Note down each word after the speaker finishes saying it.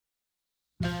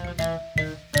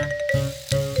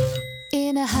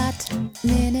a hot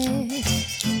minute.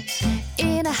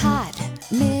 In a hot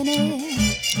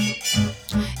minute.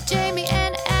 Jamie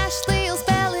and Ashley will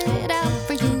spell it out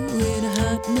for you in a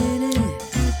hot minute.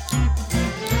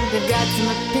 They've got some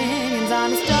opinions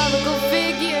on historical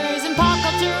figures and pop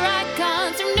culture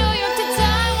icons from New York to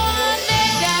Taiwan.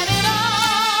 They've got it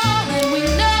all, and we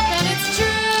know that it's true.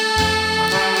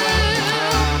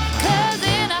 'Cause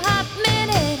in a hot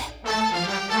minute,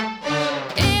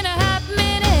 in a hot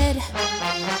minute,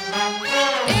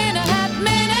 in a hot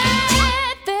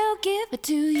minute, they'll give it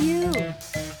to you.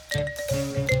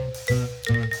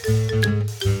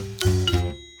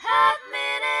 Hot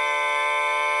minute!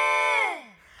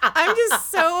 I'm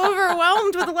just so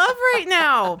overwhelmed with love right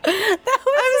now. That was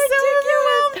I'm so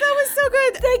overwhelmed. That was so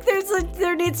good. Like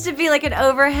there needs to be like an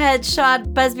overhead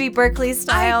shot, Busby Berkeley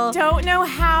style. I don't know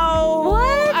how.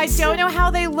 What? I don't know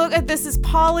how they look. This is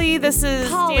Polly. This is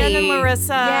Dan and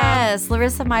Larissa. Yes,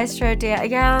 Larissa Maestro. Dan.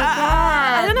 Yeah.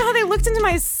 I don't know how they looked into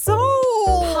my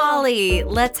soul. Polly,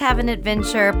 let's have an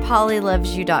adventure.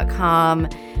 PollyLovesYou.com.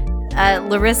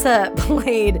 Larissa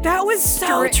played. That was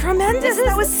so tremendous.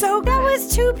 That was so good. That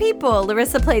was two people.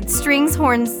 Larissa played strings,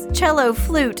 horns, cello,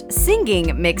 flute,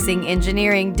 singing, mixing,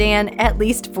 engineering. Dan, at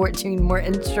least 14 more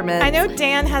instruments. I know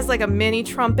Dan has like a mini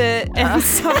trumpet and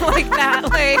stuff like that.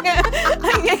 Like,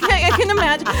 I can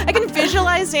imagine. I can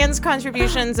visualize Dan's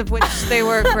contributions, of which they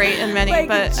were great and many. Like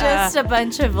but just a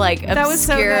bunch of like that was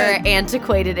so obscure, good.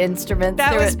 antiquated instruments.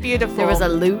 That was beautiful. There was a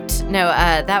lute. No,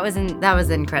 that was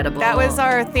incredible. That was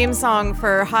our theme song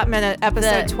for Hot Minute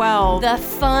episode 12. The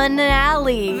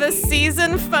finale. The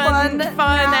season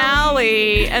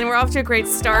finale. And we're off to a great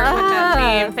start with that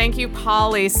theme. Thank you,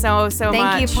 Polly, so much.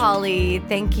 Thank you, Polly.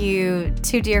 Thank you,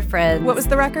 two dear friends. What was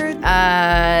the record?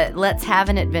 Let's have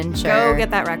an adventure. Go get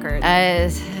that record.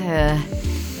 I'm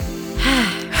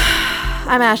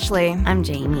Ashley. I'm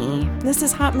Jamie. This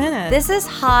is Hot Minute. This is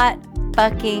Hot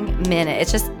fucking Minute.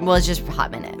 It's just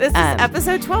Hot Minute. This is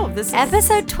episode 12. This is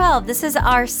episode 12. This is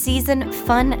our season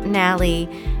finale.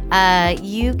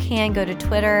 You can go to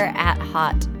Twitter at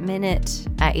Hot Minute,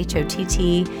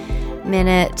 HOTT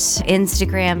Minute,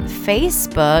 Instagram,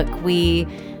 Facebook. We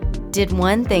did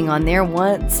one thing on there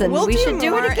once, and we should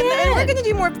do it again. And we're going to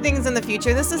do more things in the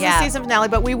future. This is the season finale,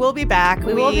 but we will be back.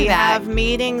 We will be back. have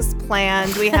meetings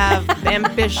planned. We have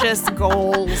ambitious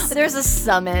goals. There's a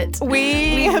summit.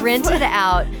 We rented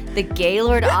out the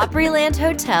Gaylord Opryland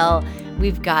Hotel.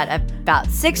 We've got about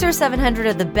 600 or 700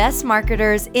 of the best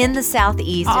marketers in the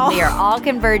Southeast, and we are all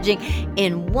converging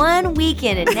in one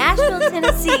weekend in Nashville,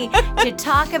 Tennessee, to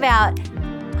talk about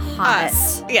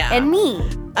us, and me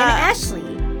and Ashley.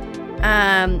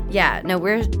 I'm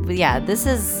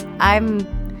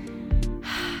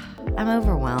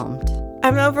overwhelmed.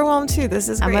 I'm overwhelmed too. This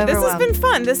is great. This has been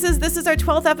fun. This is our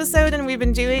 12th episode, and we've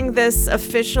been doing this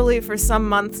officially for some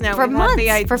months now. For 5 months.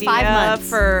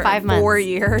 For 5 months. 4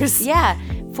 years. Yeah,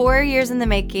 4 years in the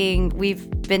making. We've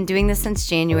been doing this since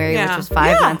January, which was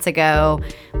 5 months ago.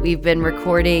 We've been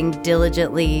recording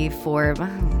diligently for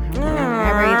every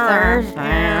Thursday.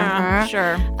 Yeah,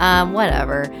 sure.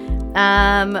 Whatever.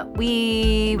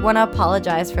 We want to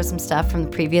apologize for some stuff from the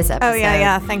previous episode. Oh,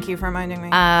 yeah. Thank you for reminding me.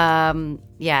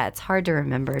 Yeah, it's hard to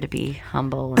remember to be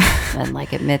humble and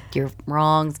like admit your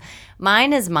wrongs.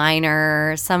 Mine is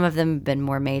minor. Some of them have been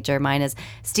more major. Mine is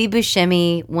Steve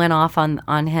Buscemi went off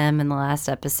on him in the last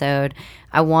episode.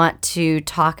 I want to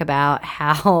talk about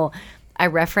how I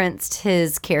referenced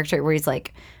his character where he's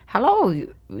like, hello,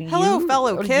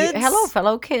 fellow kids. Hello,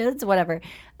 fellow kids, whatever.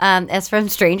 It's from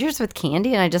Strangers with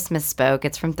Candy, and I just misspoke.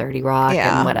 It's from 30 Rock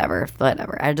and whatever.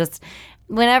 I just,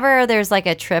 whenever there's like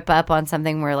a trip up on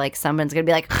something where like someone's going to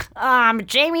be like,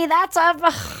 Jamie, that's a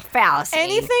fallacy.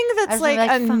 Anything that's like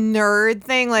a nerd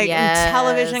thing, like in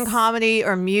television comedy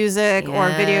or music or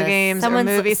video games or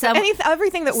movies.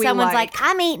 Everything that we someone's like,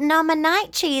 I'm eating on my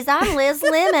night cheese. I'm Liz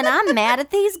Lemon. I'm mad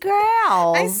at these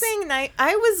girls.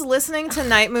 I was listening to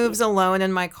Night Moves alone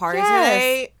in my car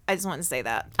today. I just want to say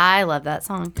that. I love that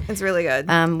song. It's really good.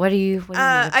 What do you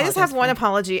I just have one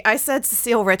apology. I said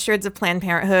Cecile Richards of Planned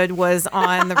Parenthood was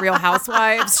on The Real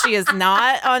Housewives. She is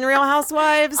not on Real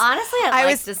Housewives. Honestly, I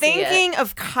was thinking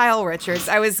of Kyle Richards.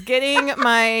 I was getting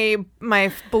my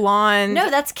blonde. No,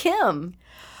 that's Kim.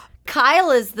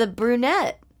 Kyle is the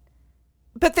brunette.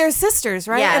 But they're sisters,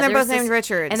 right? Yeah, and they're both named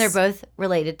Richards. And they're both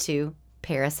related to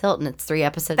Paris Hilton. It's 3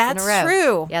 episodes in a row. That's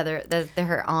true. Yeah, they're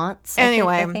her aunts.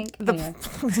 Anyway, I think.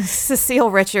 Cecile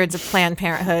Richards of Planned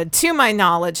Parenthood, to my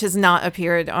knowledge, has not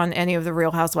appeared on any of the Real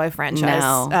Housewife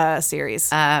franchise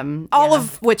series. All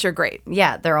of which are great.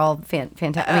 Yeah, they're all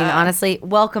fantastic. I mean, honestly,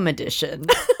 welcome addition.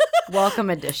 welcome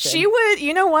addition. She would,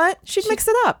 you know what? She'd mix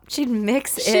it up. She'd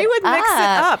mix it. She would mix it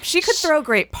up. up. She could throw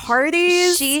great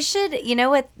parties. She should. You know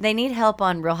what? They need help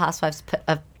on Real Housewives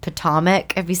of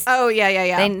Potomac. Have you seen? Oh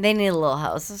yeah. They need a little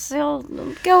help. So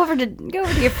go over to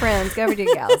your friends. Go over to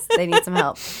your gals. They need some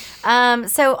help.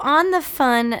 So on the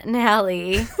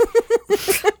finale,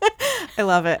 I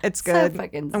love it. It's So good.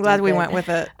 fucking I'm glad we stupid. went with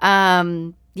it.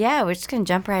 yeah, we're just gonna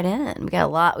jump right in. We got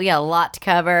a lot to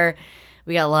cover.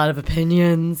 We got a lot of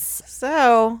opinions.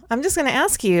 So I'm just gonna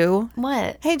ask you,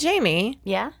 What? hey Jamie,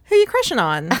 Yeah. who are you crushing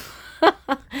on?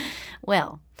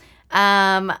 Well,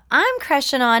 I'm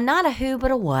crushing on not a who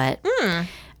but a what.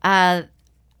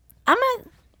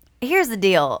 Here's the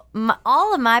deal.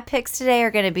 All of my picks today are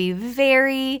going to be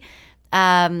very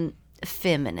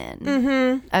feminine.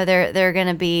 Mm-hmm. They're going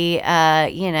to be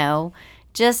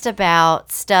just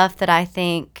about stuff that I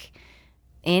think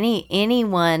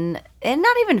anyone, and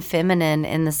not even feminine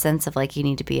in the sense of like you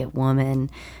need to be a woman,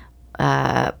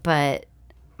 but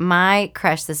my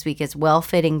crush this week is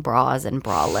well-fitting bras and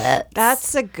bralettes.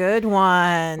 That's a good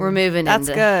one. We're moving. That's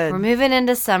good. We're moving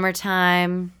into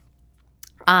summertime.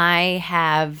 I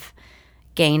have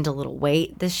gained a little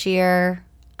weight this year.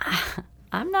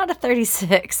 I'm not a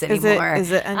 36 anymore. Is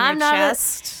it on I'm your not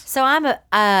chest? So I'm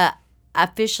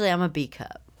officially I'm a B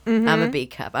cup. Mm-hmm. I'm a B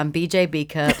cup. I'm BJ B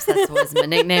cups. That was my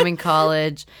nickname in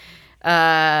college.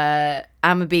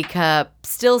 I'm a B cup,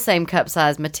 still same cup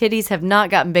size. My titties have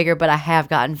not gotten bigger, but I have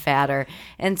gotten fatter.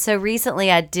 And so recently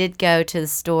I did go to the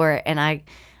store and I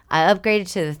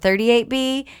upgraded to the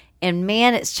 38B, and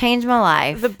man, it's changed my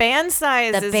life. The band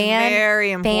size is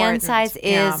very important. Band size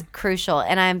is crucial,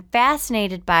 and I'm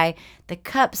fascinated by the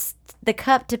cup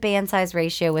to band size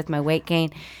ratio with my weight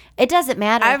gain. It doesn't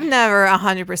matter. I've never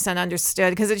 100%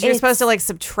 understood because you're supposed to like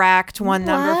subtract one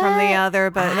number from the other,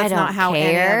 but that's not how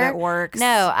any of it works.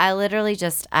 No, I literally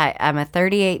just I'm a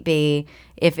 38B.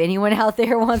 If anyone out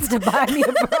there wants to buy me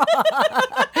a bra,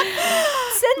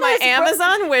 send My those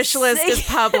Amazon wish list is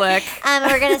public.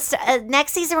 we're gonna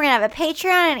next season we're gonna have a Patreon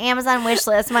and Amazon wish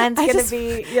list. Mine's gonna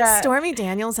be Stormy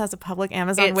Daniels has a public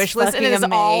Amazon It's wish list, and it is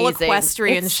fucking all amazing.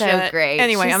 equestrian It's shit. so great.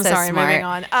 Anyway, She's I'm so sorry. smart. Moving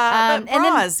on. But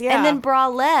bras, and then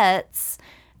bralettes.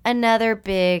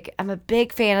 I'm a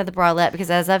big fan of the bralette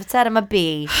because, as I've said, I'm a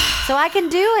B, so I can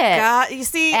do it. God, you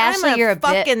see, Ashley, I'm you're a a bit-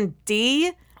 fucking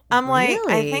D. I'm like, I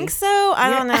Really? think so. I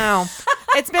don't know.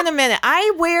 It's been a minute.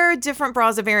 I wear different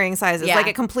bras of varying sizes. Yeah. Like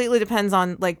it completely depends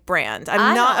on like brand. I'm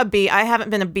I not don't- a B. I haven't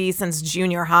been a B since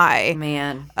junior high.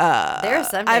 Man, there are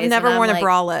some days I've never when worn I'm a like,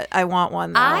 bralette. I want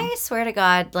one though. I swear to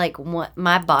God, like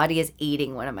my body is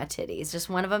eating one of my titties. Just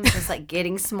one of them is just like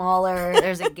getting smaller.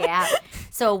 There's a gap.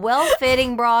 So a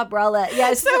well-fitting bralette.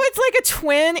 Yeah. So it's like a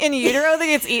twin in utero that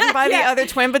gets eaten by the other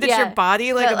twin, but it's your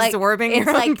body like But, absorbing it's your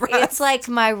own like, breast. It's like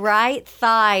my right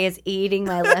thigh is eating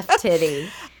my left titty.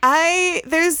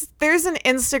 There's an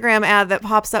Instagram ad that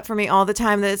pops up for me all the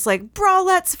time that it's like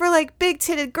bralettes for like big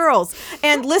titted girls.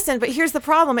 And listen, but here's the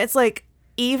problem. It's like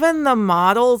even the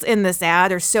models in this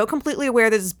ad are so completely aware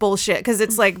that it's bullshit because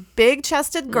it's like big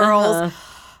chested girls.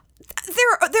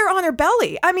 They're on her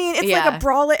belly. I mean, it's like a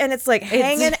bralette and it's like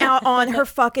hanging out on her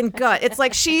fucking gut. It's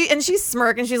like she's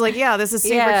smirking. She's like, yeah, this is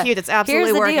super cute. It's absolutely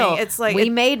Here's the working. Deal. It's like we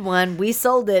made one. We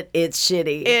sold it. It's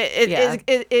shitty.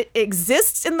 it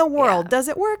exists in the world. Yeah. Does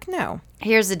it work? No.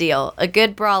 Here's the deal. A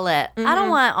good bralette. I don't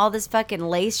want all this fucking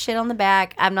lace shit on the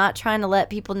back. I'm not trying to let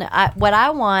people know. What I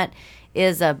want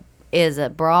is a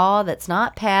bra that's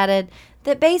not padded,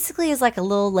 that basically is like a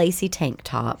little lacy tank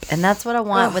top. And that's what I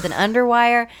want with an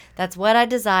underwire. That's what I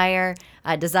desire.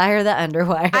 I desire the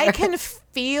underwire. I can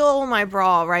feel my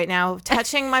bra right now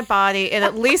touching my body in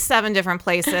at least 7 different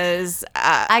places.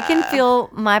 I can feel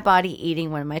my body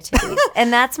eating one of my titties.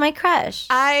 And that's my crush.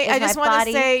 I Is just my want to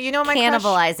body say, you know, my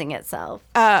cannibalizing itself.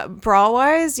 bra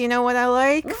wise, you know what I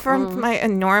like from my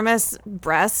enormous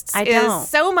breasts I is don't.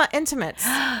 Soma Intimates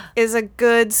is a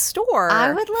good store.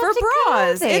 I would love for to go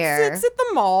bras. there. It's at the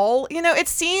mall. You know, it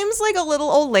seems like a little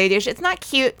old ladyish. It's not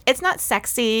cute. It's not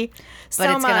sexy. But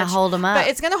it's gonna hold 'em up. But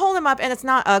it's gonna hold them up, and it's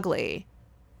not ugly.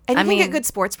 And you I can get mean- good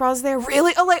sports bras there.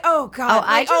 Really? Oh, like, oh God.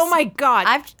 I Like, oh just- my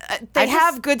God. They I just-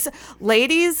 have good.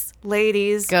 Ladies,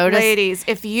 Go to- ladies.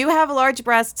 If you have large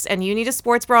breasts and you need a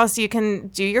sports bra so you can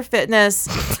do your fitness,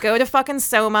 go to fucking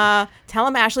Soma. Tell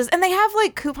them Ashley's, and they have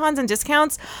like coupons and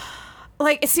discounts.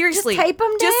 Like seriously, Just tape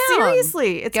 'em Just down.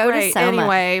 seriously, it's Go to great. Soma.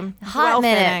 Anyway, Hot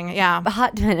well-fitting. Minute. Yeah.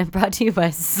 Hot Minute brought to you by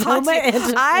Soma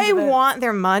Intimates. I want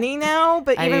their money now,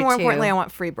 but I even do more too. importantly, I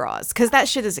want free bras because that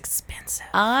shit is expensive.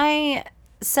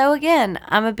 So again,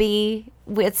 I'm a B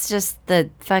it's just the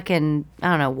fucking, I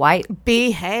don't know,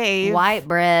 Behave. white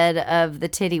bread of the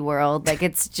titty world. Like,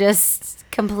 it's just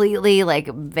completely like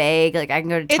vague. Like, I can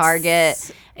go to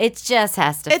Target. It just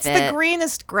has to It's fit. the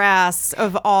greenest grass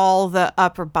of all the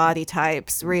upper body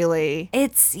types, really.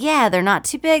 They're not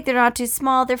too big, they're not too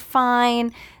small, they're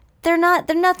fine. They're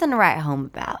nothing to write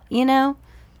home about, you know?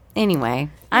 Anyway,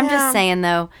 I'm just saying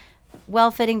though,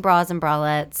 well-fitting bras and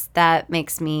bralettes, that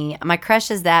makes me, my crush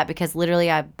is that because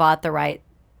literally I bought the right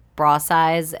bra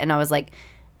size and I was like,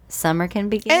 summer can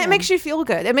begin. And it makes you feel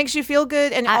good. It makes you feel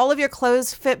good, and all of your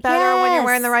clothes fit better when you're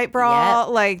wearing the right bra. Yep.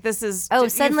 Like, this is...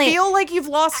 Suddenly... You feel like you've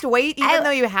lost weight even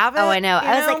though you haven't. Oh, I know.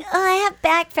 I was like, I have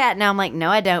back fat. Now I'm like, no,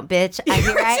 I don't, bitch.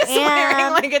 Here I just am.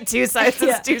 wearing like a 2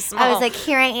 sizes too small. I was like,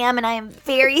 here I am, and I am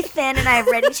very thin, and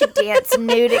I'm ready to dance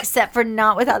nude, except for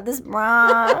not without this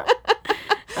bra.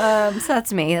 So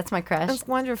that's me. That's my crush. That's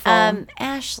wonderful.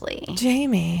 Ashley.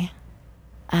 Jamie.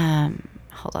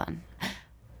 Hold on.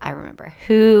 I remember.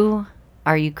 Who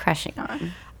are you crushing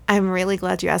on? I'm really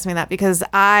glad you asked me that because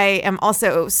I am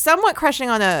also somewhat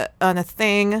crushing on a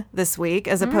thing this week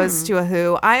as opposed to a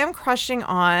who. I am crushing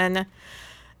on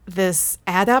this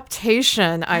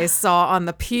adaptation I saw on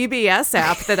the PBS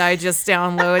app that I just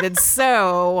downloaded.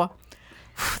 So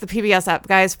the PBS app,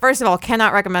 guys, first of all,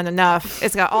 cannot recommend enough.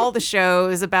 It's got all the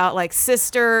shows about like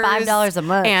sisters, $5 a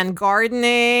month, and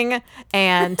gardening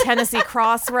and Tennessee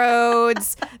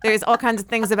Crossroads. There's all kinds of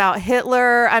things about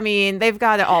Hitler. I mean, they've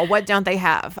got it all. What don't they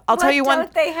have? I'll tell you one.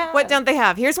 What don't they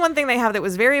have? Here's one thing they have that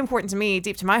was very important to me,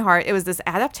 deep to my heart. It was this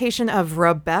adaptation of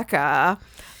Rebecca,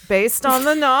 based on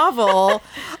the novel.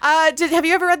 Have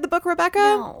you ever read the book Rebecca?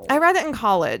 No. I read it in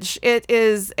college.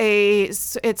 It's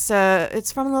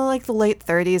from the late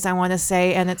 30s, I want to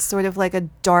say, and it's sort of like a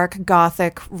dark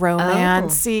gothic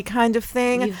romance-y kind of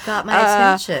thing. You've got my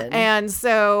attention. And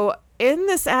so in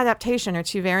this adaptation are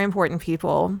two very important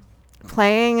people.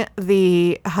 Playing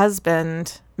the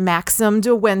husband, Maxim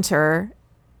de Winter,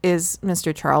 is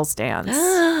Mr. Charles Dance.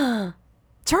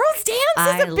 Charles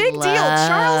Dance is a big deal.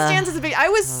 Charles Dance is a big... I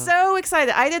was so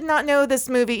excited. I did not know this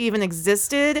movie even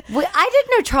existed. Well, I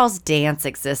didn't know Charles Dance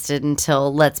existed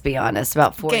until, let's be honest,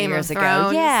 about 4 Game of years ago.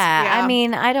 Thrones. Yeah, I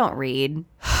mean, I don't read.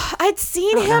 I'd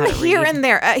seen him here and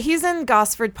there. He's in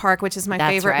Gosford Park, which is my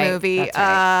favorite movie. That's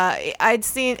right. I've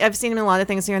seen him in a lot of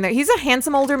things here and there. He's a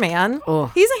handsome older man.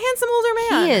 Oh. He's a handsome older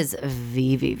man. He is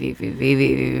V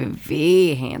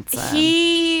handsome.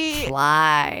 He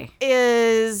Fly.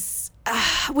 is...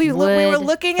 we were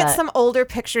looking at some older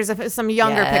pictures of some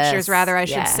younger pictures, rather, I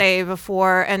should say,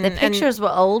 before. And the pictures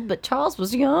were old, but Charles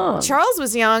was young. Charles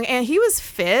was young, and he was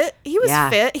fit. He was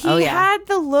fit. He had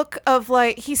the look of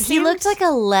like he looked like a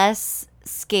less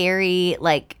scary,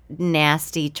 like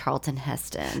nasty Charlton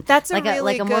Heston. That's like a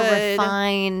really more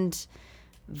refined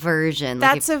version.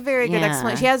 That's a very good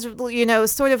explanation. He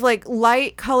has, sort of like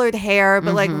light colored hair,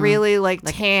 but like really like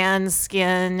tan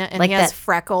skin, and he has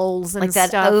freckles and like that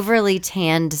stuff. overly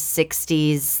tanned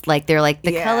 60s. Like they're like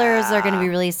the colors are going to be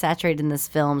really saturated in this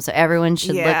film, so everyone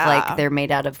should look like they're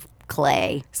made out of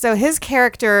clay. So his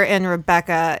character in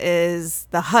Rebecca is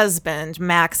the husband,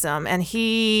 Maxim, and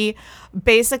he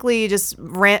basically just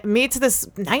meets this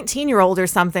 19-year-old or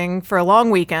something for a long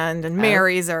weekend and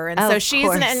marries her. And so she's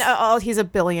he's a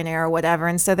billionaire or whatever.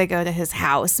 And so they go to his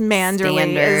house.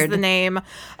 Manderley is the name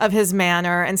of his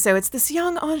manor. And so it's this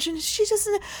young aunt,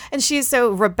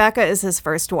 so Rebecca is his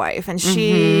first wife, and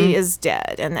she is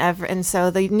dead. And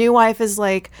so the new wife is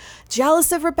like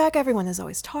jealous of Rebecca. Everyone is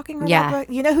always talking about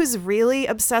Rebecca. You know who's really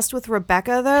obsessed with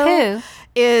Rebecca though? Who?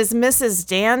 Is Mrs.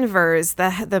 Danvers,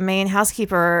 the main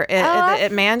housekeeper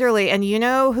at Manderley. And you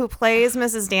know who plays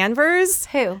Mrs. Danvers?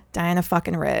 Who? Diana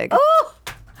fucking Rigg. Oh!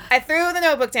 I threw the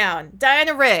notebook down.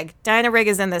 Diana Rigg. Diana Rigg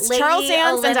is in this. Lady Charles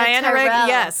Dance and Olenna Diana Rigg. Tyrell.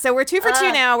 Yes. So we're 2 for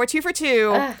 2 now. We're 2 for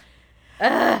 2.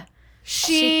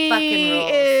 She fucking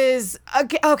rules. is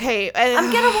okay.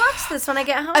 I'm gonna watch this when I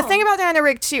get home. A thing about Diana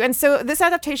Rigg too, and so this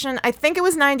adaptation, I think it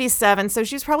was 97, so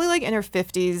she's probably like in her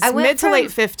 50s, mid to late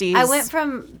 50s. I went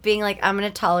from being like, I'm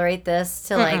gonna tolerate this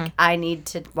to like, I need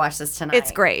to watch this tonight.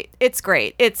 It's great. It's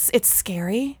great. It's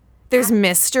scary. There's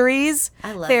mysteries.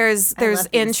 There's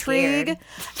intrigue,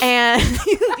 and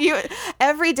you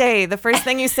every day the first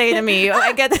thing you say to me,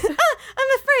 I get, I'm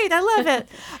afraid. I love it.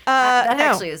 That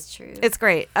actually is true. It's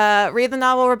great. Read the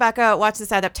novel Rebecca. Watch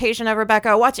this adaptation of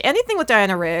Rebecca. Watch anything with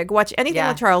Diana Rigg. Watch anything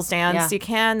with Charles Dance. Yeah. You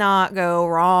cannot go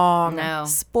wrong. No.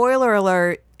 Spoiler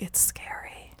alert. It's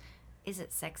scary. Is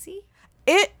it sexy?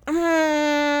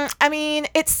 I mean,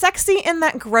 it's sexy in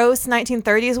that gross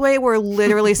 1930s way where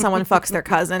literally someone fucks their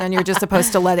cousin and you're just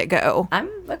supposed to let it go. I'm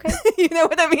okay. You know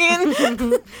what I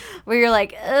mean? Where you're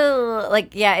like, oh,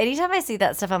 like, yeah, anytime I see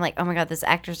that stuff, I'm like, oh my God, these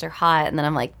actors are hot. And then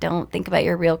I'm like, don't think about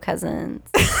your real cousins.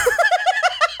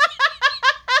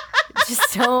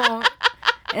 Just don't.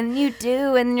 And you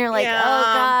do. And you're like, Yeah, oh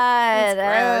God.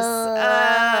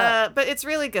 Gross. But it's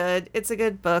really good. It's a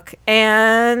good book.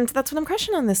 And that's what I'm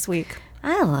crushing on this week.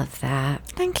 I love that.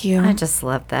 Thank you. I just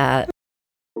love that.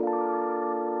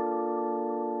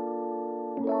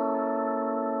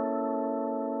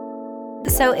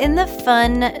 So in the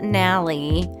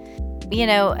finale, you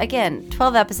know, again,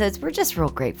 12 episodes, we're just real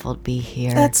grateful to be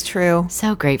here. That's true.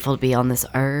 So grateful to be on this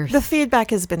earth. The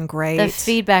feedback has been great. The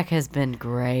feedback has been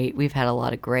great. We've had a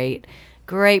lot of great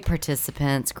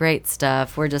participants, great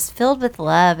stuff. We're just filled with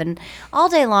love. And all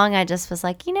day long, I just was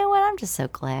like, you know what? I'm just so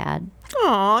glad.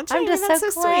 Aw, Jamie, I'm just that's so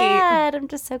sweet. glad. I'm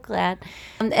just so glad.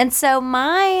 And so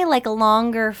my like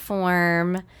longer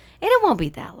form, and it won't be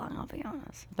that long, I'll be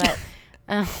honest. But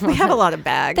We have a lot of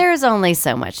bag. there's only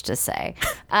so much to say.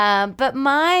 But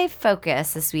my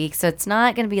focus this week, so it's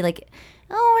not going to be like,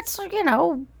 oh, it's, you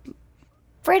know,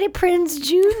 Freddie Prinze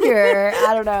Jr.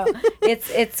 I don't know.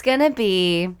 It's going to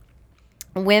be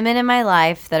women in my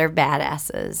life that are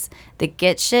badasses, that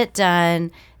get shit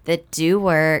done, that do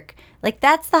work. Like,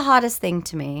 that's the hottest thing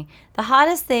to me. The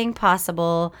hottest thing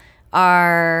possible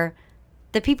are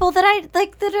the people that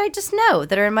I just know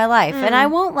that are in my life. And I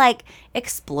won't like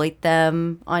exploit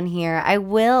them on here. I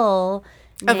will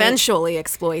Eventually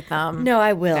exploit them. No,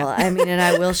 I will. I mean, and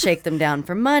I will shake them down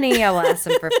for money. I will ask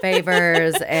them for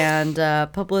favors and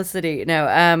publicity.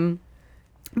 No,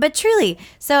 but truly,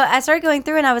 so I started going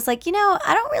through and I was like, you know,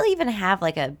 I don't really even have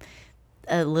like a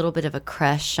little bit of a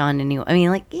crush on anyone. I mean,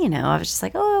 like, you know, I was just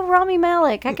like, oh, Rami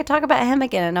Malek, I could talk about him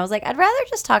again. And I was like, I'd rather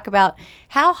just talk about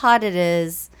how hot it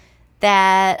is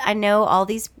that I know all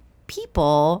these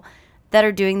people that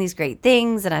are doing these great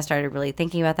things. And I started really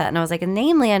thinking about that. And I was like, and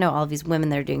namely, I know all of these women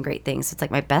that are doing great things. So it's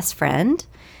like my best friend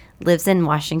lives in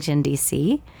Washington,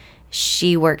 D.C.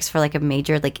 She works for like a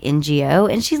major like NGO.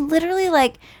 And she's literally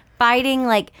like fighting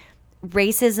like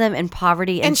racism and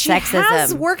poverty and she sexism.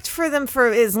 has worked for them for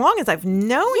as long as I've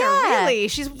known her, Yeah. really.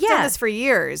 She's done Yeah. this for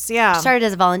years. Yeah. Started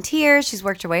as a volunteer. She's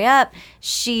worked her way up.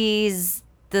 She's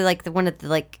the one of the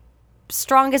like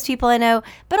strongest people I know,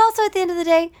 but also at the end of the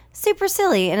day, super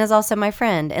silly and is also my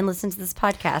friend and listens to this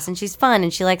podcast and she's fun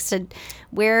and she likes to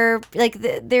wear like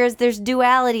there's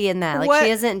duality in that. Like What- she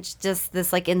isn't just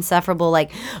this like insufferable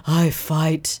like I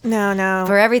fight No.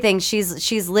 for everything.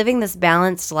 She's living this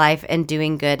balanced life and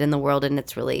doing good in the world and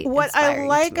it's really What I inspiring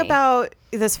like to me. about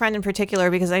this friend in particular,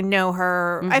 because I know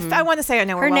her, I want to say I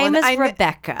know her. Her well, name and is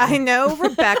Rebecca. I know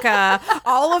Rebecca.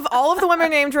 all of the women are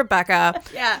named Rebecca.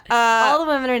 Yeah. All the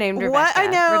women are named Rebecca. what I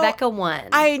know- Rebecca won.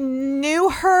 I knew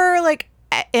her like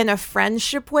in a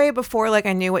friendship way before like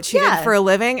I knew what she Yeah. did for a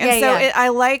living, and Yeah, so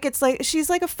yeah. it's like she's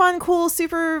like a fun, cool,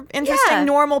 super interesting, Yeah.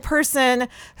 normal person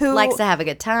who likes to have a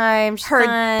good time. She's her,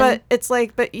 fun. but it's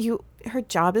like, her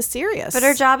job is serious. But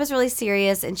her job is really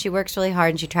serious and she works really hard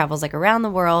and she travels like around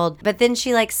the world. But then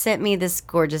she like sent me this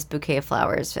gorgeous bouquet of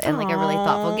flowers and like a really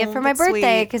thoughtful gift for my that's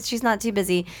birthday sweet. because she's not too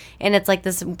busy. And it's like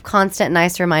this constant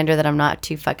nice reminder that I'm not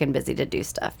too fucking busy to do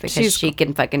stuff because she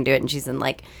can fucking do it and she's in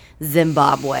like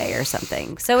Zimbabwe or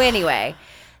something. So anyway,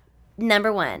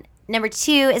 number one. Number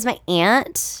two is my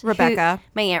aunt. Rebecca.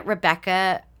 My aunt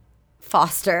Rebecca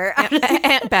Foster.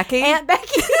 Aunt Becky. Aunt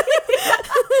Becky.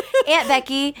 Aunt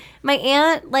Becky. My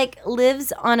aunt like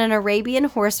lives on an Arabian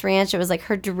horse ranch. It was like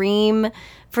her dream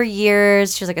for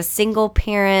years. She was like a single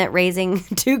parent raising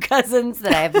two cousins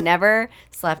that I have never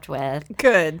slept with.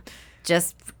 Good.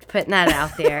 Just putting that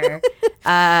out there.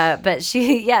 But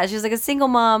she was like a single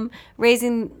mom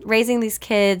raising these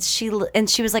kids. She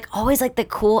was like always like the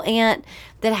cool aunt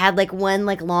that had like one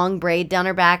like long braid down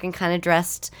her back and kind of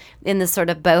dressed in this sort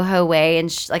of boho way.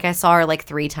 And like I saw her like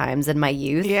 3 times in my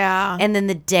youth. Yeah. And then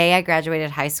the day I graduated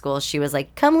high school, she was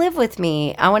like, "Come live with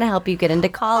me. I want to help you get into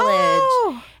college."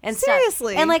 Oh, and stuff.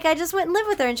 seriously? And like I just went and lived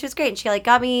with her, and she was great. And she like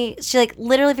got me. She like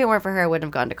literally, if it weren't for her, I wouldn't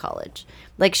have gone to college.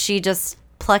 Like she just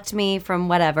plucked me from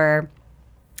whatever.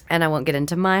 And I won't get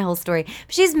into my whole story.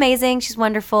 But she's amazing. She's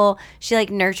wonderful. She like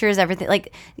nurtures everything.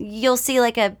 Like you'll see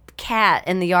like a cat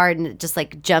in the yard and it just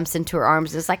like jumps into her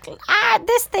arms. It's like,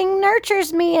 this thing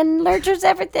nurtures me and nurtures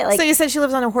everything. Like, So you said she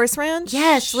lives on a horse ranch?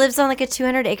 yeah, she lives on like a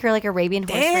 200-acre like Arabian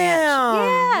horse ranch. Damn.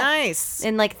 Yeah. Nice.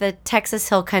 In like the Texas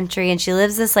Hill Country, and she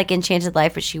lives this like enchanted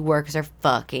life, but she works her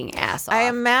fucking ass off. I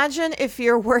imagine if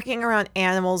you're working around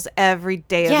animals every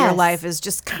day of your Yes. life is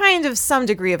just kind of some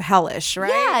degree of hellish,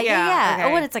 right? Yeah. okay.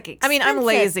 Oh, and it's like I mean, I'm expensive.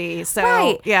 lazy, so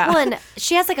Right. yeah. Well, and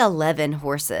she has like 11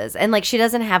 horses, and like she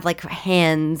doesn't have like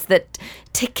hands that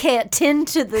can't tend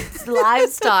to the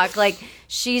livestock. Like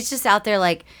she's just out there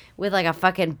like with like a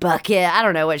fucking bucket. I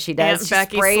don't know what she does. Aunt She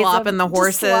Becky sprays slopping them- the just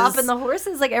horses. slopping the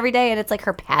horses like every day, and it's like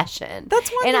her passion. That's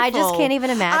wonderful. And I just can't even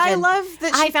imagine. I love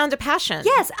that she found a passion.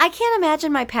 Yes, I can't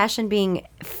imagine my passion being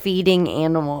feeding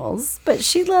animals, but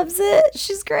she loves it.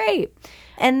 She's great.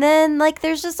 And then like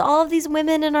there's just all of these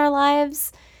women in our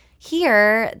lives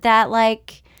here that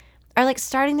like are like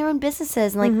starting their own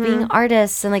businesses and like being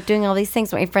artists and like doing all these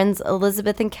things. My friends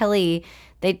Elizabeth and Kelly,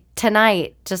 they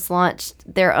tonight just launched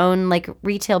their own like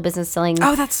retail business selling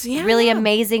Oh, that's really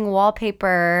amazing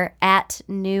wallpaper at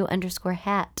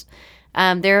new_hat.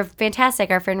 They're fantastic.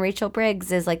 Our friend Rachel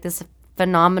Briggs is like this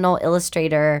phenomenal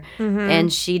illustrator,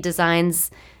 and she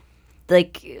designs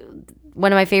like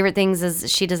one of my favorite things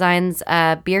is she designs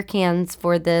beer cans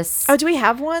for this. Oh, do we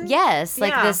have one? Yes,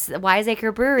 like Yeah. this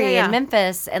Wiseacre Brewery Yeah. in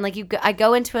Memphis, and like I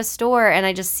go into a store and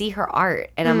I just see her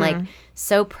art, and I'm like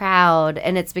so proud,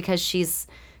 and it's because she's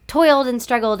toiled and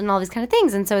struggled and all these kind of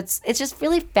things, and so it's just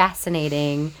really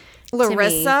fascinating. to me.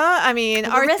 Larissa. I mean,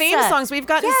 our theme Larissa. songs. We've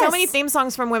gotten so Yes. many theme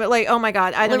songs from women. Like, oh my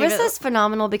god, I don't Larissa's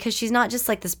phenomenal because she's not just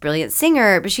like this brilliant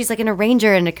singer, but she's like an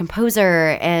arranger and a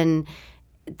composer and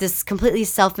this completely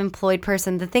self-employed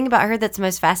person. The thing about her that's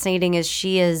most fascinating is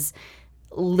she is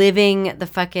living the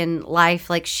fucking life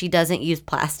like she doesn't use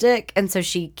plastic, and so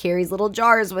she carries little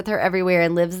jars with her everywhere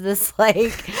and lives this like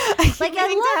like I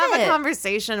love to have it. a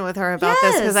conversation with her about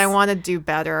this because I Yes. want to do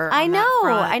better. I on that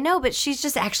front. know, but she's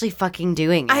just actually fucking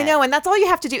doing it. I know, and that's all you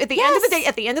have to do. At the end of the Yes. day,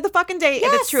 at the end of the fucking day, if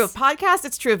Yes. it's true of podcasts,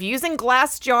 it's true of using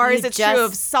glass jars, You it's true just-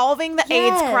 of solving the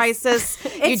Yes. AIDS crisis.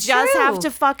 You It's just true. have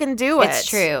to fucking do it. It's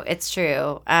true. It's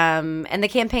true. And the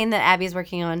campaign that Abby's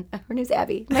working on, her name's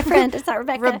Abby, my friend. It's not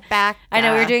Rebecca. Rebecca. I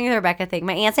know we were doing the Rebecca thing.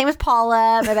 My aunt's name was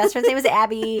Paula. My best friend's name was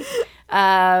Abby.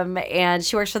 And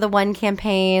she works for the One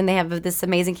campaign. They have this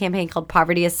amazing campaign called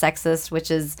Poverty is Sexist,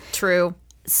 which is True.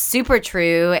 super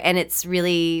true. And it's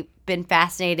really been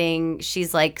fascinating.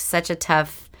 She's like such a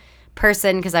tough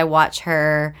person because I watch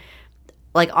her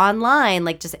like online,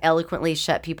 like just eloquently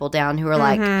shut people down who are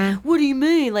like, what do you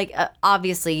mean? Like,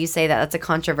 obviously you say that that's a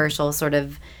controversial sort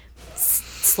of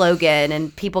slogan,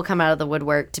 and people come out of the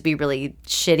woodwork to be really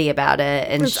shitty about it.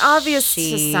 And It's obvious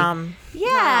to some.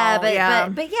 Yeah, Well, yeah.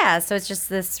 but yeah, so it's just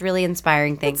this really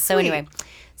inspiring thing. That's So sweet. anyway,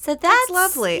 so that's, That's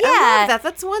lovely. Yeah. I love that.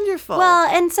 That's wonderful. Well,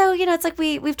 and so, you know, it's like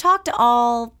we've talked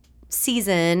all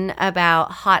season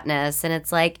about hotness, and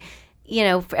it's like, you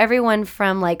know, for everyone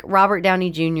from like Robert Downey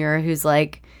Jr., who's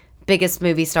like biggest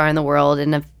movie star in the world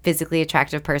and a physically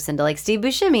attractive person, to like Steve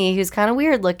Buscemi, who's kind of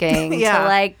weird looking, Yeah. to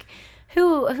like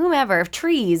whomever,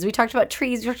 trees. We talked about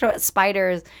trees, we talked about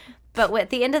spiders. But at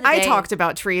the end of the day, I talked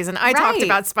about trees and I talked Right.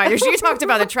 about spiders. You talked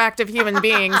about attractive human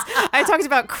beings. I talked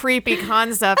about creepy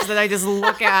concepts that I just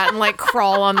look at and like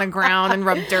crawl on the ground and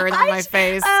rub dirt on my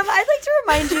face. I'd like to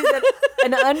remind you that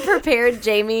an unprepared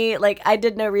Jamie, like I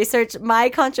did no research.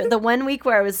 The 1 week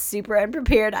where I was super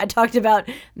unprepared, I talked about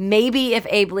maybe if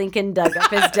Abe Lincoln dug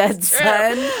up his dead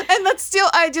son. And that's still,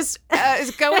 I just,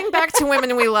 going back to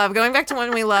women we love,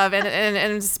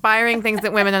 and inspiring things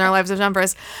that women in our lives have done for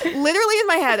us. Literally in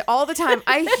my head, all the time,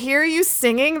 I hear you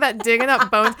singing that Digging Up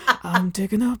Bones. I'm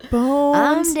digging up bones.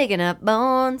 I'm digging up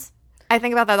bones, I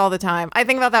think about that all the time.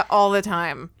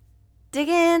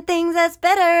 digging things that's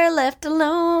better left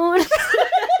alone.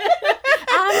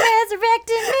 I'm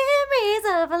resurrecting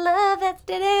memories of a love that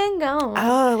didn't go.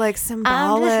 Oh, like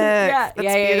symbolic. Yeah. That's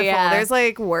Yeah, yeah, beautiful. yeah. There's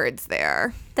like words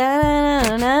there.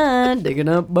 Da-da-da-da, digging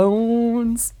up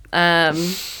bones.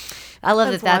 I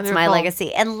love That's that's my wonderful.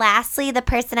 legacy. And lastly, the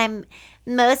person I'm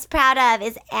most proud of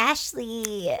is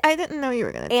Ashley I didn't know you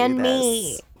were going to do and this.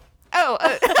 me. Oh,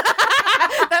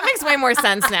 that makes way more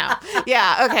sense now.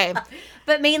 Yeah, okay.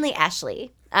 But mainly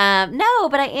Ashley. No,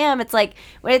 but I am. It's like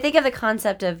when I think of the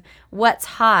concept of what's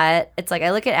hot, it's like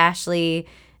I look at Ashley.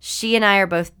 She and I are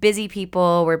both busy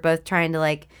people. We're both trying to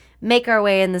like make our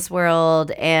way in this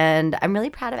world. And I'm really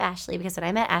proud of Ashley because when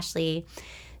I met Ashley,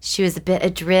 she was a bit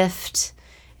adrift.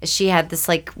 She had this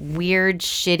like weird,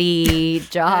 shitty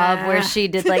job where she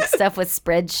did like stuff with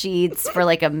spreadsheets for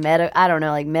like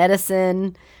like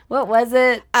medicine. What was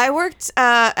it? I worked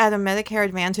at a Medicare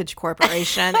Advantage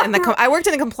corporation, and I worked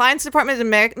in the compliance department of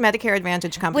the Medicare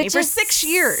Advantage company Which for is 6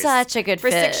 years. Such a good for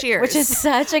fit. 6 years, Which is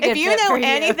such a good If you fit know for you.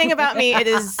 anything about me, it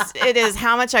is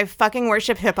how much I fucking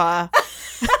worship HIPAA.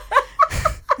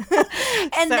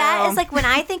 And that is like when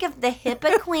I think of the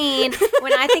HIPAA queen,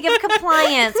 when I think of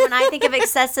compliance, when I think of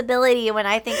accessibility, when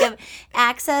I think of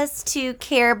access to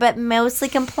care, but mostly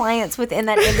compliance within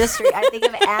that industry, I think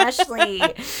of Ashley.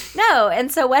 No.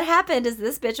 And so what happened is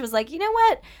this bitch was like, you know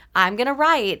what? I'm going to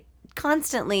write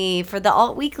constantly for the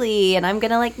Alt Weekly, and I'm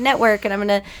going to like network, and I'm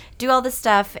going to do all this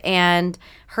stuff. And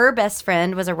her best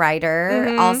friend was a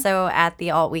writer also at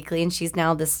the Alt Weekly, and she's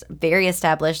now this very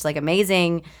established, like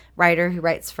amazing writer who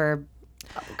writes for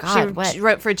She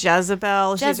wrote for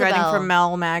Jezebel. She's writing for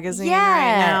Mel Magazine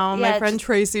right now. My friend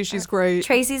Tracy, she's great.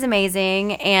 Tracy's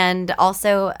amazing. And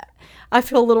also, I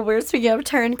feel a little weird speaking out of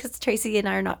turn because Tracy and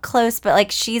I are not close, but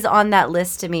like she's on that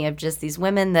list to me of just these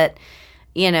women that,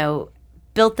 you know,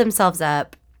 built themselves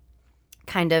up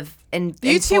kind of. And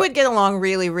you two would get along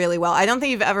really, really well. I don't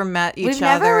think you've ever met each other. We've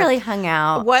never really hung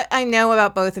out. What I know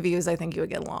about both of you is I think you would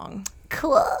get along.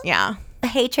 Cool. Yeah.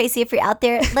 Hey, Tracy, if you're out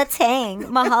there, let's hang.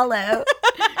 Mahalo.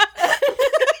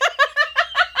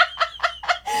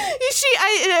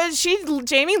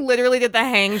 Jamie literally did the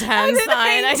hang 10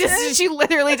 sign. She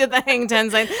literally did the hang 10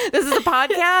 sign. This is a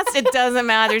podcast. It doesn't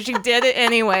matter. She did it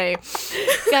anyway.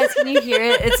 Guys, can you hear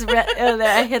it? It's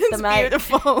I hit the mic.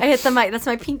 Beautiful. I hit the mic. That's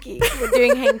my pinky. We're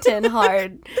doing hang 10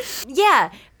 hard.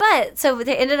 Yeah. But so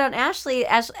they ended on Ashley.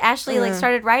 Ashley like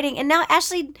started writing, and now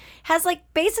Ashley has like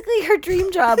basically her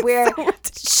dream job where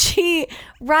she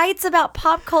writes about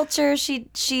pop culture.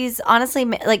 She's honestly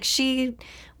like she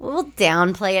will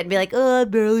downplay it and be like, oh, I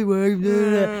barely work.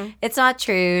 It's not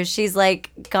true. She's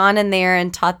like gone in there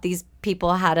and taught these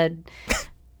people how to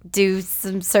do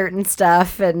some certain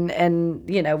stuff, and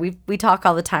you know we talk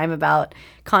all the time about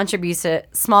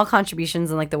small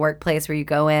contributions in like the workplace where you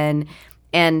go in.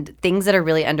 And things that are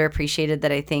really underappreciated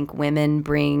that I think women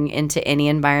bring into any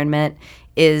environment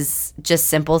is just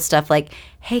simple stuff like,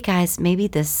 hey, guys, maybe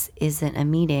this isn't a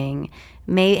meeting.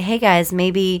 Hey, guys,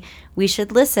 maybe we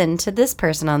should listen to this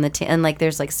person on the team. And, like,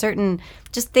 there's, like, certain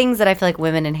just things that I feel like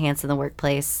women enhance in the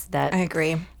workplace that – I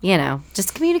agree. You know,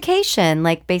 just communication.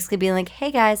 Like, basically being like,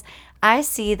 hey, guys, I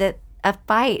see that a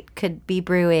fight could be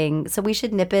brewing, so we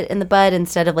should nip it in the bud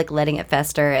instead of, like, letting it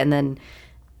fester and then –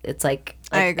 it's like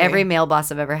every male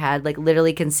boss I've ever had, like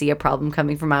literally can see a problem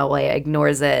coming from a mile away,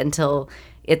 ignores it until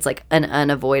it's like an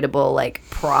unavoidable like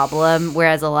problem.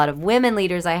 Whereas a lot of women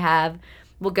leaders I have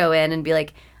will go in and be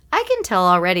like, I can tell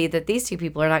already that these two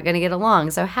people are not going to get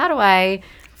along. So how do I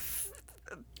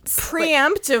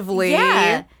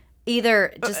preemptively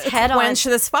either just head on quench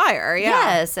this fire?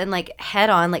 Yes, and like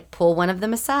head on, like pull one of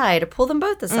them aside or pull them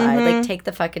both aside. Like take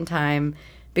the fucking time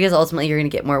because ultimately you're going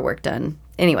to get more work done.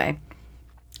 Anyway.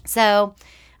 So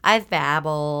I've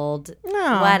babbled,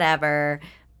 whatever.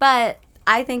 But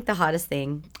I think the hottest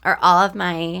thing are all of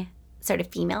my sort of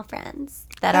female friends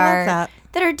that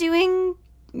are doing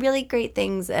really great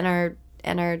things and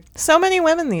are so many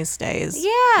women these days.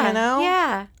 Yeah. You know?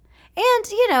 Yeah.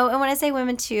 And you know, and when I say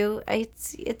women too,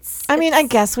 it's I mean, I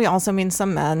guess we also mean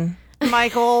some men.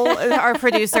 Michael, our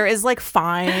producer, is like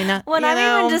fine. Well,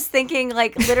 I'm even just thinking,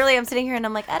 like, literally I'm sitting here and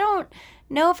I'm like, I don't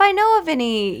know if I know of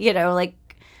any, you know, like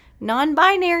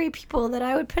non-binary people that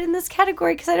I would put in this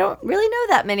category because I don't really know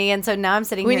that many. And so now I'm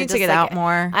sitting here. We need to get out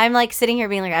more. I'm like sitting here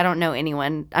being like, I don't know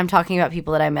anyone. I'm talking about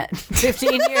people that I met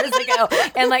 15 years ago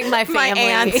and like my family.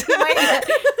 My aunt.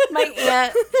 my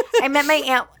aunt. I met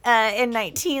my aunt in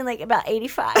 19, like about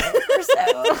 85 or so.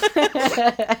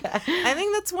 I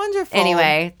think that's wonderful.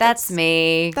 Anyway, that's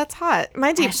me. That's hot.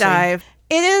 My deep dive.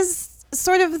 It is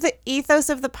sort of the ethos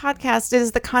of the podcast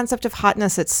is the concept of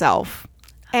hotness itself.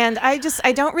 And I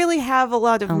don't really have a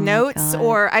lot of notes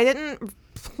or I didn't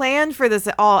plan for this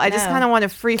at all. I just kind of want to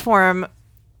freeform,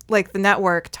 like the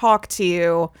network, talk to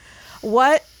you.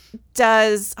 What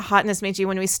does hotness mean to you?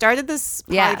 When we started this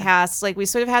podcast, like we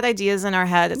sort of had ideas in our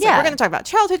head. It's like we're going to talk about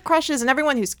childhood crushes and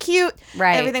everyone who's cute,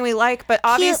 everything we like. But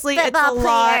obviously it's a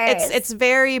lot. It's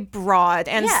very broad.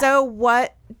 And so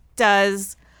what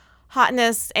does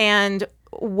hotness and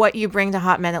what you bring to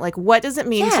Hot Minute, like what does it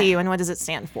mean to you and what does it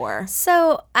stand for?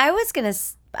 So I'm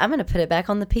gonna put it back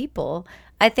on the people.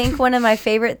 I think one of my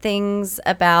favorite things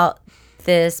about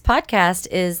this podcast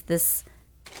is this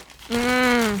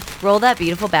roll that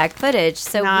beautiful back footage.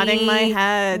 So nodding my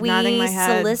head. We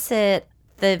solicit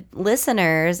the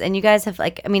listeners, and you guys have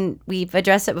we've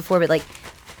addressed it before, but like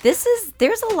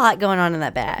there's a lot going on in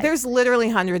that bag. There's literally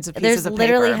hundreds of pieces There's of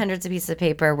paper. literally hundreds of pieces of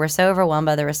paper. We're so overwhelmed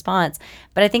by the response.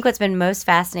 But I think what's been most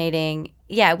fascinating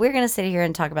yeah, we're going to sit here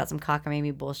and talk about some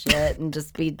cockamamie bullshit and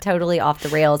just be totally off the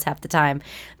rails half the time.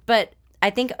 But I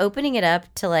think opening it up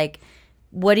to like,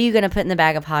 what are you going to put in the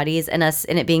bag of hotties, and us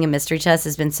and it being a mystery to us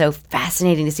has been so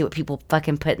fascinating to see what people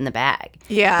fucking put in the bag.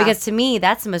 Yeah. Because to me,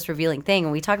 that's the most revealing thing.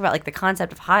 When we talk about like the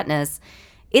concept of hotness,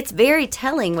 it's very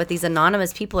telling what these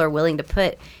anonymous people are willing to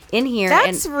put in here.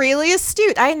 That's really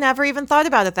astute. I never even thought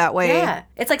about it that way. Yeah.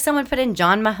 It's like someone put in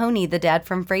John Mahoney, the dad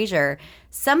from Frasier.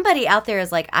 Somebody out there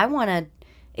is like, I want to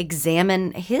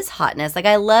examine his hotness. Like,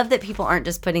 I love that people aren't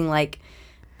just putting like,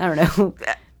 I don't know.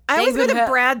 I always go to David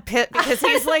Brad Pitt because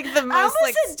he's like the I most almost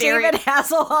like said David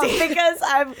Hasselhoff because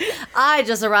I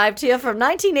just arrived here from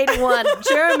 1981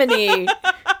 Germany.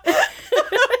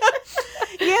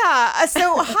 Yeah.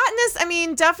 So hotness, I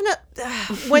mean,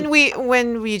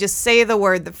 when we just say the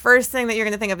word, the first thing that you're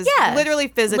going to think of is Yeah. literally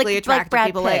physically Like attractive Brad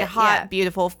people, like Pitt, hot, yeah.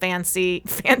 beautiful, fancy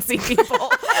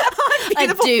people.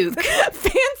 A duke.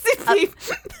 Fancy people.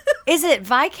 Is it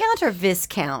Viscount or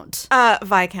Viscount?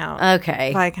 Viscount.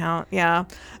 Okay. Viscount, yeah.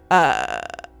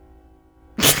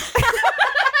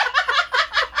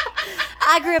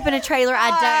 I grew up in a trailer. I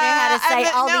don't know how to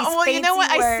say all these fancy you know what?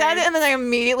 words. I said it and then I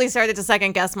immediately started to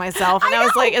second guess myself, and I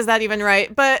was like, "Is that even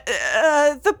right?" But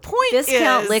the point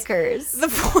Viscount is, liquors. the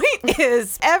point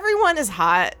is, everyone is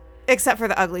hot except for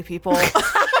the ugly people.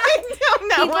 I don't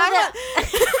know. People that-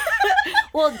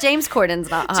 well, James Corden's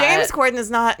not hot. James Corden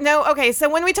is not. No, okay. So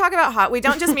when we talk about hot, we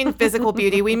don't just mean physical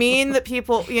beauty. We mean that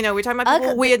people, we're talking about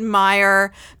people we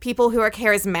admire, people who are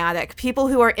charismatic, people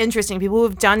who are interesting, people who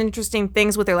have done interesting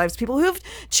things with their lives, people who have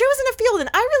chosen a field. And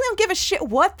I really don't give a shit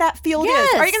what that field is.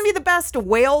 Yes. Are you going to be the best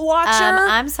whale watcher?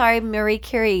 I'm sorry, Marie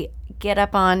Curie. Get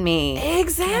up on me.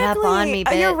 Exactly. Get up on me,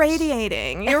 bitch. You're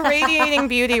radiating. You're radiating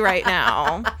beauty right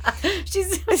now.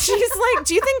 She's like,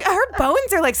 do you think her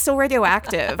bones are like still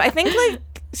radioactive? I think like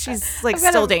she's like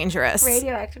still dangerous.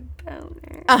 Radioactive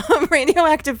boner.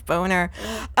 Radioactive boner.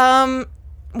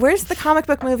 Where's the comic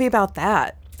book movie about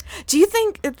that? Do you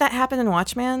think that happened in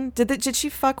Watchmen? Did she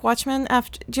fuck Watchmen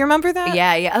after? Do you remember that?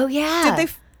 Yeah. Oh, yeah.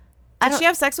 Did she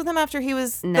have sex with him after he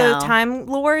was No. the Time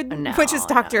Lord? No, Which is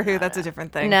Doctor Who. That's a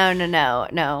different thing. No.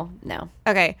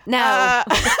 Okay. No.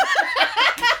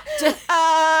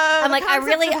 I'm like, I concept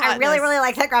really of hotness.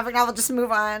 like that graphic novel. Just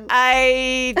move on.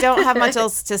 I don't have much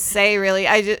else to say, really.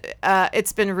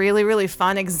 It's been really, really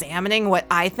fun examining what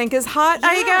I think is hot,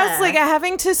 I Yeah. guess. Like,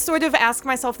 having to sort of ask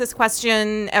myself this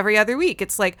question every other week.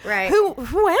 It's like, Right. who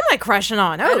am I crushing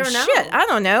on? Oh, don't know. shit. I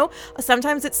don't know.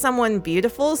 Sometimes it's someone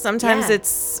beautiful. Sometimes Yeah.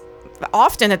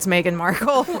 often it's Meghan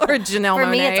Markle or Janelle For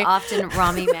Monáe. me, it's often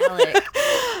Rami Malek.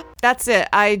 That's it.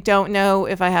 I don't know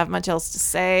if I have much else to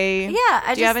say.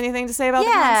 Yeah, Do you have anything to say about the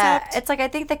Yeah, concept? it's like I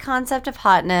think the concept of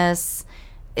hotness,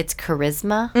 it's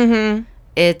charisma,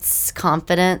 it's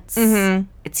confidence,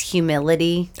 it's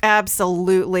humility.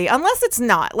 Absolutely. Unless it's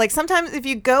not. Like sometimes if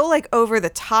you go like over the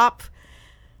top,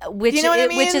 Which, You know what I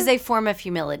mean? which is a form of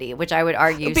humility, which I would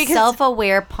argue Because-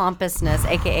 self-aware pompousness,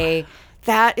 aka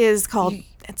that is called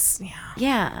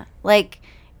yeah, like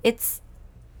it's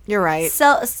You're right.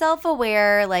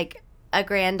 self-aware, like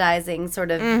aggrandizing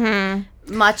sort of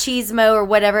machismo or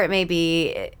whatever it may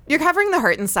be. You're covering the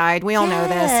hurt inside. We all know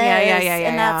this. Yeah.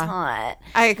 And that's hot.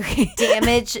 I agree.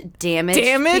 Damaged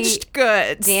Damaged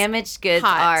goods. Damaged goods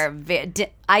Hot. are.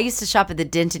 I used to shop at the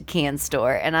dented can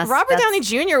store, and Robert Downey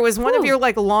Jr. was one of your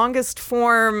like longest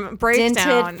form breakdowns.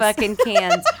 dented fucking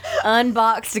cans,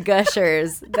 unboxed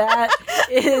gushers. That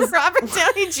is Robert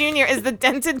Downey Jr. is the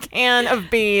dented can of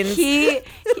beans. he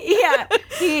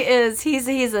is. He's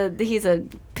a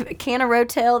can of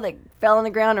Rotel that fell on the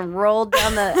ground and rolled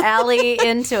down the alley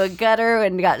into a gutter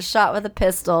and got shot with a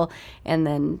pistol, and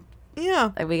then Yeah.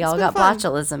 we all it's got been fun.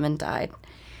 botulism and died.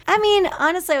 I mean,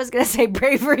 honestly, I was gonna say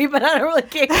bravery, but I don't really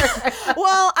care.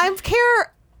 Well,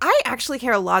 I actually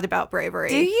care a lot about bravery.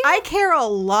 Do you? I care a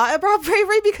lot about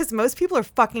bravery because most people are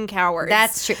fucking cowards.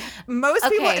 That's true. Most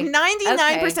people, Okay.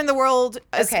 99% of the world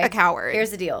is a coward. Here's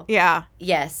the deal. Yeah.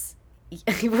 Yes.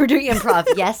 We're doing improv.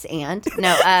 Yes, and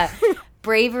no.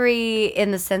 Bravery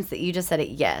in the sense that you just said it.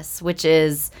 Yes, which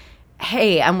is,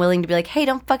 hey, I'm willing to be like, hey,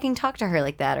 don't fucking talk to her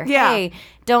like that, or Yeah. hey,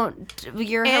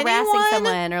 you're harassing Anyone-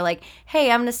 someone, or like, hey,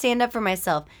 I'm gonna stand up for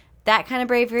myself. That kind of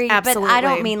bravery. But I Absolutely.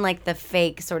 don't mean like the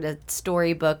fake sort of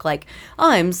storybook, like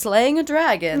I'm slaying a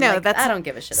dragon. No, Like, I don't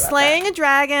give a shit about Slaying that. a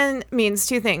dragon means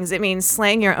two things. It means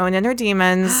slaying your own inner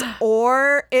demons,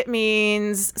 or it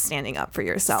means standing up for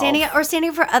yourself.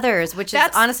 Standing for others, which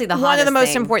That's is honestly the hottest one of the most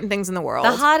thing. important things in the world.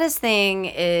 The hottest thing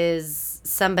is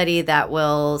somebody that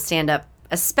will stand up,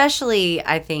 especially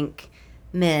I think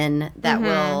men that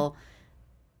will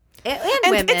And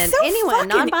And women, it's so anyone, fucking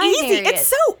non-binary. easy. It's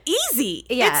so easy.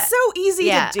 Yeah. It's so easy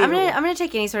to do. I'm gonna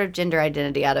take any sort of gender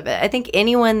identity out of it. I think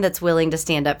anyone that's willing to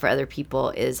stand up for other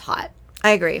people is hot.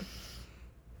 I agree.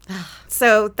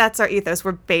 So that's our ethos.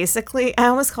 We're basically, I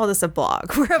almost call this a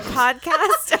blog. We're a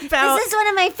podcast about. This is one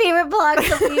of my favorite blogs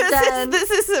that we've done.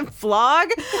 This is a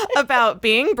vlog about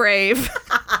being brave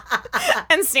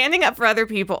and standing up for other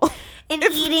people. And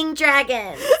eating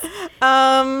dragons.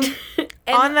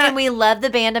 And we love the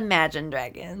band Imagine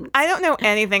Dragons. I don't know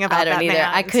anything about I don't that either.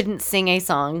 band. I couldn't sing a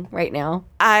song right now.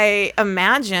 I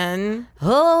imagine.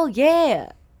 Oh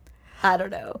yeah. I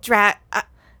don't know.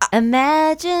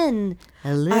 Imagine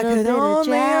a little I could bit of only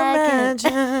dragon.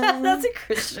 imagine. That's a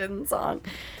Christian song,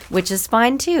 which is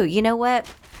fine too. You know what?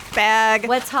 Bag.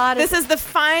 What's hot? This is the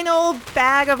final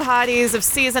bag of hotties of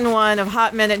season 1 of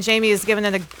Hot Minute. Jamie is giving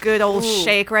it a good old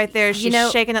shake right there. She's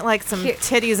shaking it like some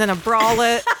titties in a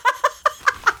bralette.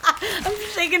 I'm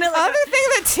shaking it. Other thing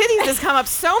that titties has come up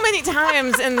so many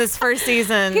times in this first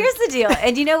season. Here's the deal,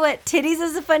 and you know what? Titties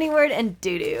is a funny word, and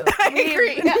doo doo. I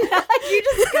agree.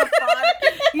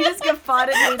 You just get fought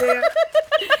at doo doo.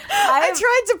 I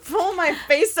tried to pull my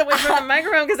face away from the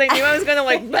microphone because I knew I was going to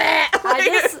like.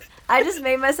 Bleh. I just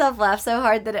made myself laugh so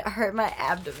hard that it hurt my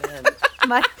abdomen,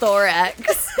 my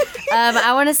thorax.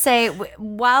 I want to say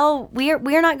while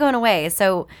we're not going away,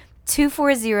 so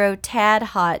 240 TAD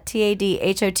HOT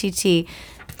TADHOTT.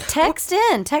 Text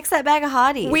that bag of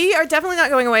hotties. We are definitely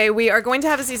not going away. We are going to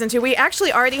have a season 2. We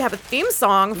actually already have a theme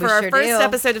song for our first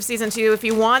episode of season 2. If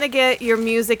you want to get your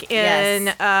music in,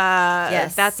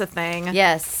 yes. That's a thing.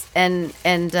 Yes, and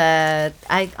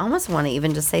I almost want to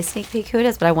even just say sneak peek who it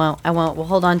is, but I won't. We'll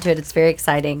hold on to it. It's very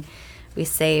exciting. We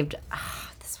saved. Oh,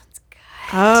 this one's good.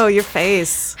 Oh, your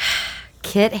face.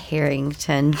 Kit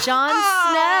Harington, Jon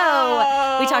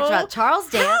Snow. We talked about Charles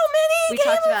Dance. How many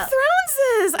Game of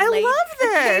Throneses? I love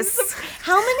this.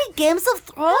 How many Games of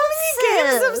Thrones?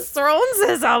 Games of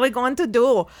Thrones are we going to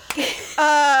do?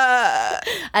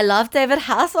 I love David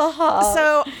Hasselhoff.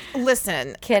 So,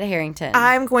 listen. Kit Harington.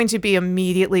 I'm going to be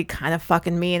immediately kind of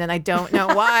fucking mean, and I don't know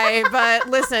why. But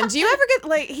listen, do you ever get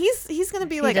like he's going to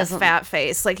be like a fat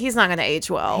face? Like he's not going to age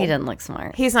well. He doesn't look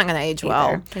smart. He's not going to age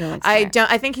well. He doesn't look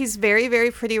smart. I think he's very,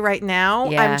 very pretty right now.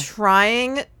 Yeah. I'm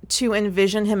trying to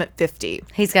envision him at 50.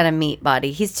 He's got a meat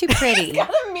body. He's too pretty. He's got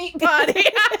a meat body.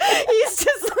 he's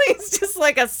just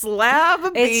like a slab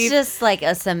of beef. It's just like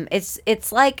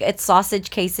it's like it's sausage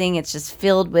casing. It's just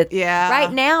filled with. Yeah.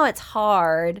 Right now it's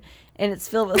hard. And it's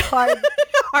filled with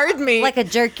hard meat. Like a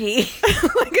jerky.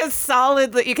 Like a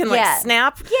solid that you can like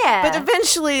snap. Yeah. But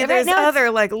eventually there's other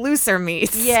like looser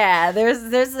meats. Yeah, there's a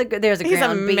He's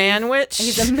ground a beef. man-witch.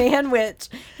 He's a man-witch.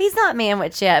 He's not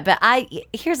man-witch yet, but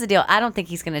here's the deal. I don't think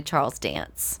he's going to Charles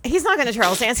dance. He's not going to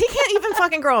Charles dance. He can't even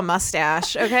fucking grow a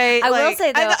mustache, okay? I will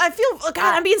say, though. I feel, God,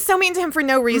 I'm being so mean to him for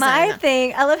no reason. My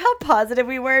thing, I love how positive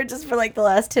we were just for like the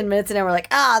last 10 minutes, and then we're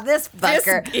like, this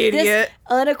fucker. This idiot. This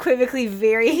unequivocally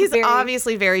He's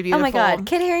obviously very beautiful. Oh my God.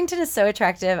 Kit Harington is so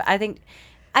attractive. I think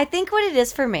what it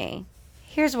is for me,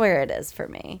 here's where it is for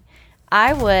me.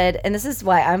 I would, and this is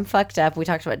why I'm fucked up. We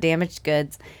talked about damaged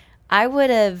goods. I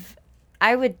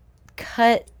would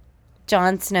cut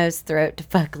Jon Snow's throat to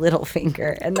fuck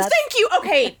Littlefinger. And that's Thank you.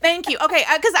 Okay,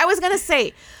 because I was going to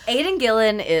say. Aidan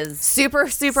Gillen is super,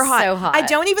 super hot. So hot. I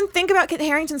don't even think about Kit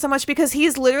Harington so much because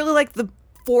he's literally like the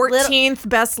 14th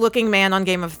best looking man on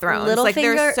Game of Thrones. Like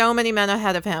there's so many men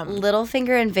ahead of him.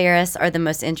 Littlefinger and Varys are the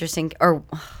most interesting, or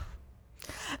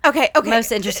okay,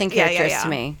 most interesting characters to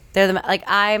me. They're the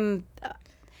My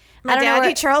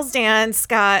daddy Charles Dance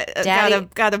got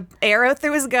a arrow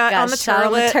through his gut on the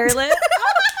turlet.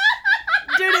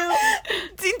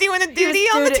 Doing a duty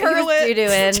on the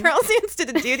turlet. Charles Dance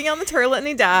did a duty on the turlet and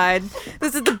he died.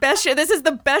 This is the best show. This is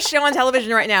the best show on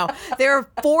television right now. There are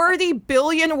 40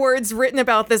 billion words written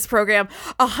about this program.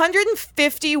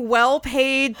 150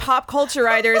 well-paid pop culture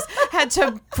writers had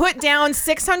to put down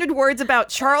 600 words about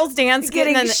Charles Dance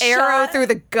getting an arrow through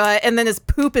the gut and then his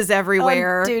poop is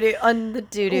everywhere. On the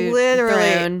doo-doo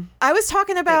Literally. throne. I was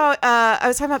talking about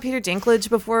Peter Dinklage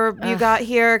before you got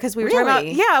here because we were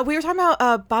talking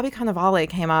about Bobby Cannavale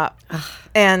came up.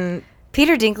 And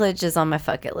Peter Dinklage is on my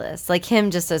fuck it list. Like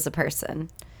him just as a person.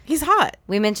 He's hot.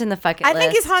 We mentioned the fuck it list. I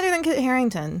think he's hotter than Kit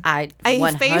Harington.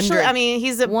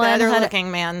 He's a better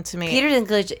looking man to me. Peter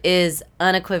Dinklage is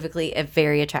unequivocally a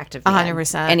very attractive man.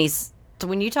 100%. And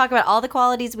when you talk about all the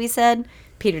qualities we said,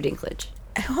 Peter Dinklage.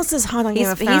 Who else is hot on Game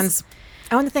of Thrones?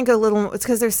 I want to think a little. It's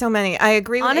because there's so many. I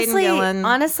agree with Aidan Gillen.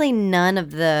 Honestly, none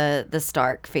of the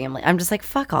Stark family. I'm just like,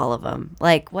 fuck all of them.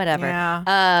 Like, whatever.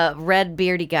 Yeah. Red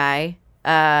beardy guy.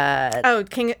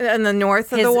 King in the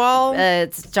north of the wall.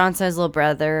 It's Jon Snow's little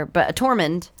brother, but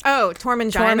Tormund.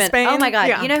 Tormund Giantsbane. Oh my God!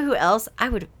 Yeah. You know who else? I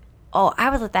would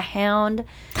let the Hound.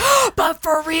 But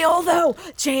for real though,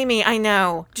 Jamie, I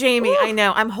know. I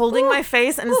know. I'm holding my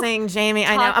face and saying, Jamie,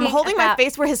 I know. I'm Talking holding my about-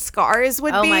 face where his scars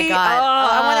would Oh be. my God.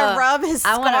 I want to rub his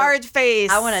scarred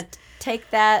face. I want to take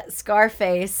that scar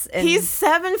face. And He's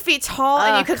 7 feet tall,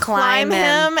 and you could climb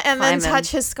him and then touch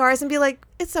his scars and be like,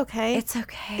 "It's okay. It's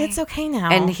okay. It's okay now."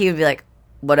 And he would be like,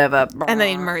 whatever. And then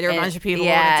he'd murder a bunch of people.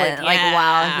 Yeah, And it's like, yeah.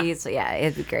 wow,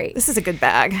 it'd be great. This is a good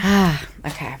bag.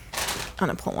 Okay. I'm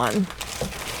gonna pull one.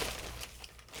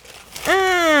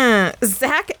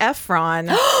 Zac Efron.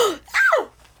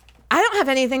 I don't have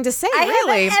anything to say.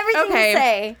 Really, have everything to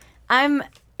say.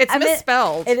 It's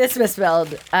misspelled. It is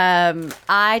misspelled.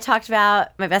 I talked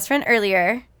about my best friend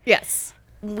earlier. Yes.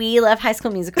 We love High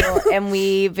School Musical, and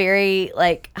we very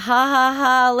like, ha ha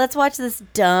ha, let's watch this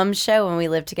dumb show when we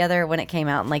lived together when it came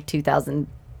out in like 2005,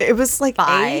 It was like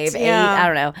 8. Yeah. I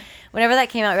don't know. Whenever that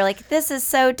came out, we were like, this is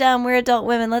so dumb. We're adult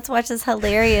women. Let's watch this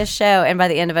hilarious show. And by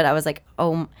the end of it, I was like,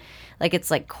 oh, like it's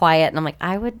like quiet. And I'm like,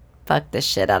 I would fuck the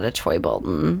shit out of Troy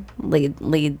Bolton,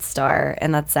 lead star,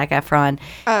 and that's Zac Efron.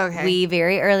 Oh, okay. We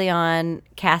very early on,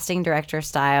 casting director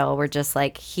style, we're just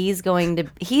like, he's going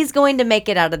to make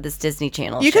it out of this Disney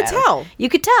Channel You show. could tell. You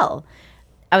could tell.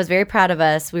 I was very proud of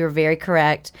us. We were very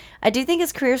correct. I do think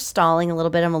his career's stalling a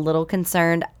little bit. I'm a little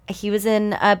concerned. He was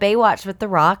in Baywatch with The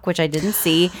Rock, which I didn't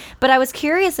see, but I was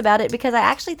curious about it because I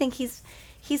actually think he's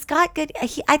got good.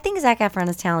 I think Zac Efron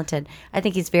is talented. I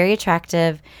think he's very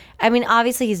attractive. I mean,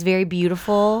 obviously he's very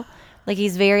beautiful. Like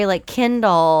he's very like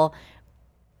Kendall,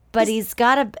 but he's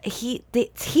got he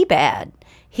bad.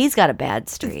 He's got a bad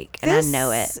streak, and I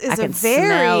know it. This I is can a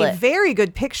smell it. very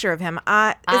good picture of him. Is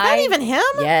that even him?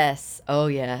 Yes. Oh,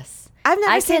 yes. I've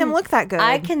never seen him look that good.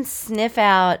 I can sniff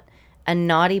out a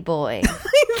naughty boy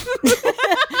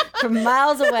from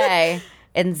miles away,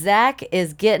 and Zach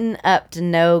is getting up to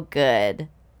no good.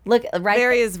 Look right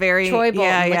there. He is very Troy Bolton.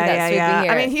 Yeah, Look at that swoopy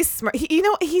hair. I mean, he's smart. You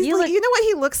know what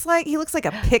he looks like? He looks like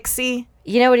a pixie.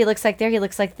 You know what he looks like there? He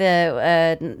looks like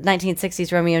the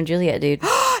 1960s Romeo and Juliet dude.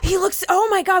 He looks. Oh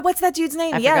my God, what's that dude's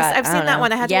name? Yes, forgot. I've seen that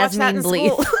one. I had to watch that in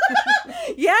school.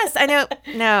 Yes, I know.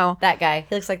 No, That guy.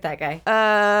 He looks like that guy.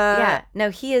 yeah. Yeah. No,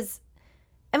 he is.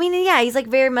 I mean, yeah, he's like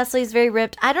very muscly. He's very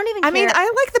ripped. I don't even care. I mean,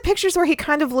 I like the pictures where he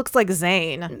kind of looks like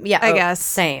Zayn. Yeah, I guess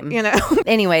same. You know.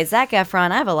 Anyway, Zac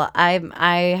Efron, I have a lot.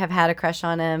 I have had a crush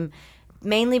on him,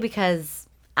 mainly because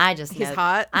I just He's know,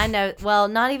 hot? I know. Well,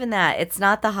 not even that. It's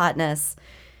not the hotness.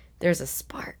 There's a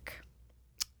spark.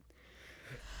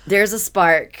 There's a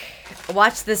spark.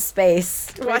 Watch this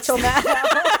space. Rachel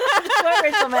Maddow.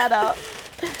 Rachel Maddow.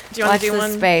 Do you want Watch to do this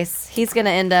one? space. He's going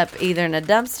to end up either in a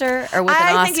dumpster or with an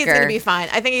Oscar. I think he's going to be fine.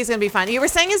 I think he's going to be fine. You were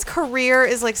saying his career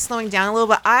is like slowing down a little,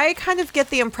 but I kind of get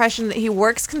the impression that he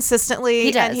works consistently.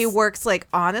 He does. And he works like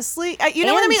honestly. You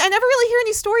know what I And- mean? I never really hear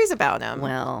any stories about him.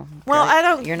 Well, Well, girl, I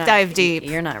don't you're not, dive deep.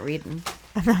 You're not reading.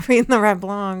 I'm not reading the Red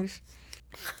Blanche.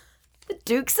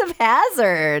 Dukes of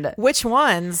Hazzard. Which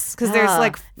ones? Because there's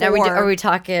like four. Now, are we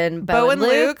talking Bo and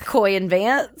Luke, Coy and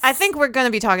Vance? I think we're going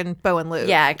to be talking Bo and Luke.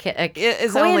 Yeah,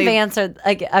 is Coy only- and Vance are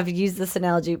like, I've used this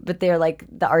analogy, but they're like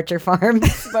the Archer farm.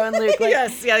 Bo and Luke, like,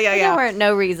 Yes, yeah. there weren't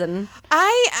no reason.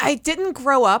 I didn't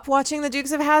grow up watching the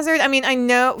Dukes of Hazzard. I mean, I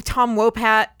know Tom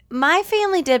Wopat. My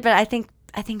family did, but I think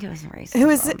it was racism. Who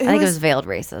is it? I think it was veiled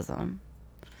racism.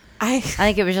 I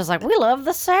think it was just like, we love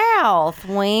the South,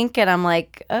 wink, and I'm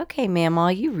like, okay,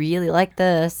 Mama, you really like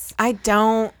this. I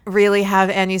don't really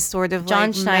have any sort of John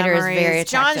like, Schneider is memories. very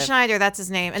John attractive. Schneider, that's his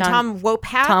name, and John- Tom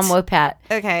Wopat. Tom Wopat.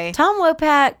 Okay, Tom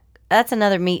Wopat, that's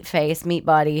another meat face, meat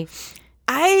body.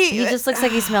 He I just looks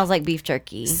like he smells like beef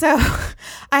jerky. so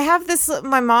I have this.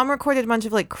 My mom recorded a bunch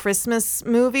of like Christmas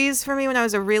movies for me when I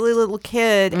was a really little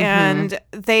kid, Mm-hmm. and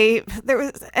there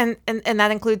was and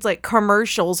that includes like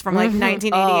commercials from like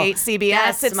 1988 CBS.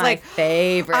 That's It's my like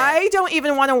favorite. I don't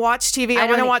even want to watch TV. I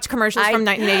want to don't e- watch commercials from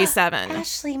 1987.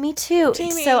 Ashley, me too.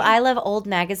 Jamie. So I love old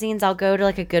magazines. I'll go to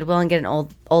like a Goodwill and get an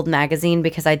old magazine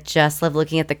because I just love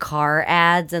looking at the car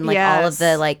ads and like all of Yes.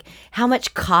 the like how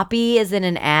much copy is in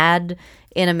an ad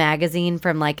in a magazine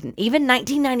from like even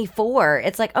 1994.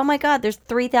 It's like, oh my God, there's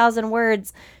 3,000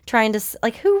 words trying to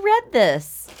like who read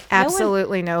this?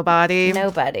 Absolutely nobody.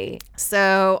 Nobody.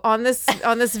 So on this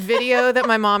video that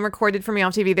my mom recorded for me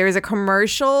off TV, there is a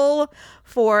commercial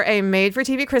for a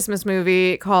made-for-TV Christmas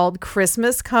movie called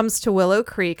 "Christmas Comes to Willow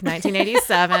Creek,"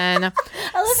 1987. I love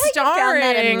how you found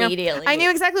that immediately. I knew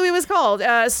exactly what it was called.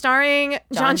 Starring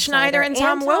John Schneider and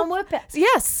Tom Wopat. Wopat.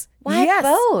 Yes. Why Yes.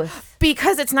 both?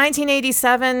 Because it's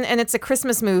 1987 and it's a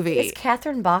Christmas movie. Is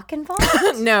Catherine Bach involved?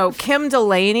 No, Kim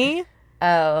Delaney.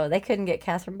 Oh, they couldn't get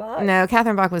Catherine Bach? No,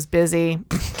 Catherine Bach was busy.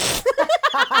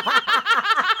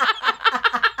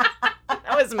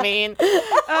 That was mean.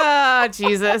 Oh,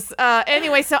 Jesus.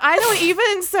 Anyway, so I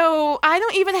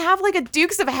don't even have like a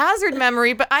Dukes of Hazzard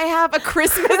memory, but I have a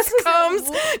Christmas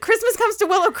comes to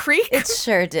Willow Creek. It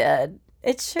sure did.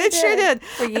 It sure did.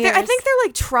 For I years. think they're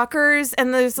like truckers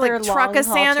and there's They're like long-haul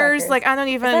truckasanners. truckers. Like I don't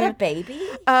even. Is that a baby?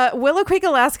 Willow Creek,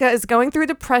 Alaska is going through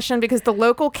depression because the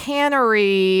local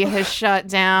cannery has shut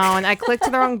down. I clicked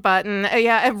the wrong button.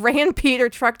 Ray and Pete are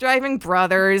truck driving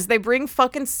brothers. They bring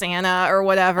fucking Santa or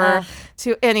whatever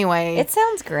to anyway. It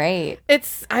sounds great.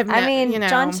 I mean, you know,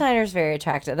 John Schneider's very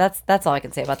attractive. That's all I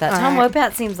can say about that. Tom right.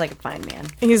 Wopat seems like a fine man.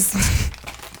 He's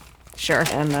sure.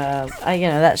 And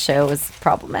that show was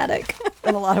problematic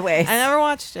in a lot of ways. I never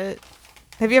watched it.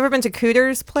 Have you ever been to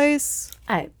Cooter's place?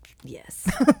 Yes.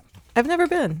 I've never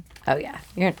been. Oh yeah.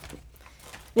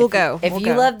 We'll go. If We'll you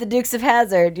go. love the Dukes of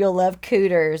Hazzard, you'll love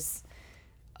Cooters.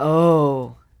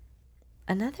 Oh,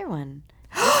 another one.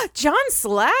 John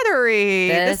Slattery.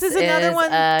 This is another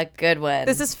one. A good one.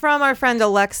 This is from our friend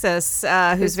Alexis,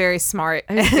 who's very smart.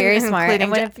 Who's very smart. And including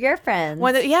one of your friends.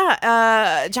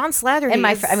 John Slattery. and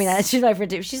my is- friend. I mean, she's my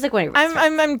friend too. She's like one of your best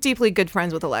friends. I'm deeply good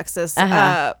friends with Alexis.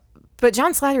 Uh-huh. But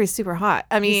John Slattery is super hot.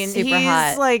 I mean, He's super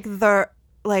hot. like the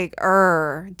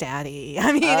daddy.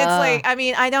 I mean, it's like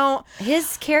I don't.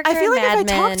 His character. I feel in like if I Mad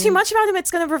talk Men- too much about him,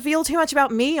 it's going to reveal too much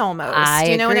about me almost.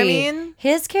 Do you know what I agree. mean?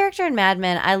 His character in Mad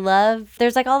Men, I love.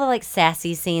 There's like all the like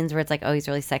sassy scenes where it's like, oh, he's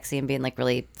really sexy and being like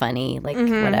really funny, like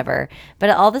Mm-hmm. whatever. But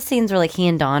all the scenes where like he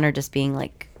and Dawn are just being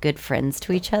like good friends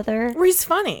to each other. Where he's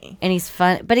funny. And he's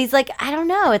fun, but he's like, I don't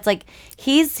know. It's like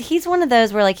he's one of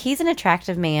those where like he's an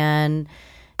attractive man.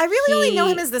 I really only know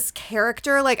He- him as this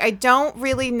character. Like, I don't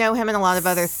really know him in a lot of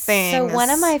other things. So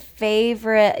one of my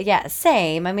favorite,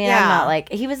 same. I mean, Yeah. I'm not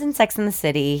like he was in Sex and the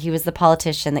City. He was the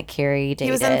politician that Carrie dated.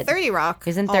 He was in 30 Rock. He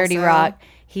was in 30 also. Rock.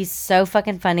 He's so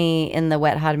fucking funny in the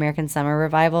Wet Hot American Summer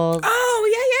revivals. Oh,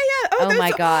 yeah. Oh those- my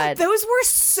God. Those were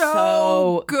so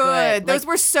So good. good. Those Like,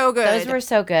 were so good. Those were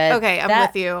so good. Okay, I'm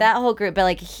That- with you. That whole group, but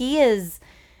like he's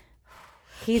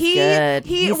good.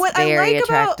 He's what very I like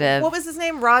attractive. about what was his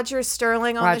name, Roger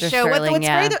Sterling on Roger the show. Sterling, What's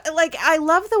yeah. great, like I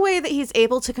love the way that he's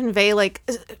able to convey like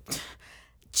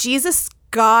Jesus.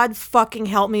 God fucking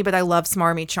help me, but I love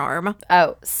smarmy charm.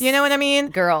 Oh, You know what I mean?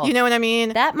 Girl. You know what I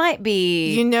mean? that might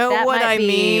be. You know that what might I be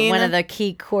mean? One of the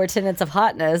key core tenets of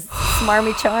hotness,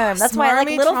 smarmy charm. That's why I like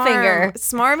Smarmy Littlefinger. Charm.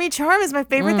 Smarmy charm is my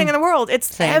favorite thing in the world.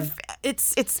 It's Same.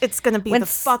 it's gonna be When the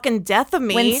s- fucking death of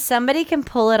me. When somebody can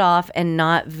pull it off and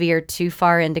not veer too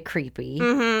far into creepy,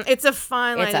 It's a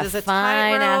fine line. it's It a is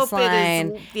fine ass tightrope. line,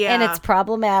 It is, yeah. and it's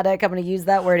problematic. I'm going to use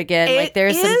that word again. It like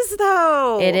there's some. is,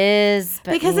 though. It is,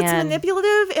 but because it's man. manipulative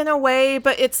in a way,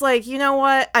 but it's like, you know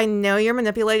what? I know you're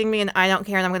manipulating me, and I don't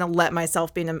care, and I'm going to let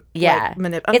myself be Yeah,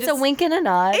 manipulated. it's a wink and a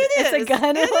nod. It's a is.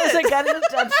 gun. It It's is. a gun and a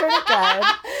dumpster and a gun.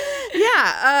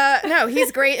 Yeah, no,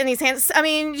 he's great, and he's handsome. I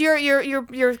mean,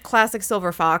 you're classic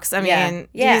Silver Fox. I mean,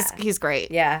 Yeah. he's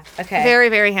great. Yeah. Okay. Very,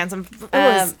 very handsome. Ooh,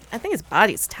 I think his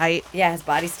body's tight. Yeah, his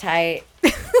body's tight.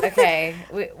 Okay.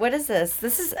 What is this?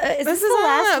 This is this the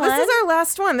last one? This is our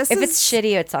last one. This If is it's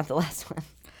shitty, it's not the last one.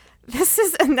 this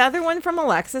is another one from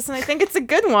Alexis, and I think it's a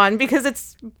good one because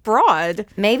it's broad.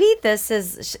 Maybe this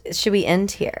is. Should we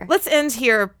end here? Let's end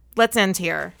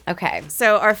here. Okay.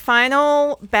 So our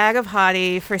final bag of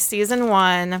hottie for season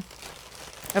 1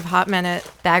 of Hot Minute.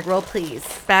 Bag roll, please.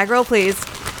 Bag roll, please.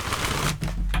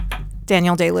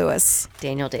 Daniel Day-Lewis.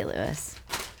 Daniel Day-Lewis.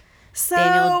 So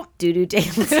Daniel Doo-Doo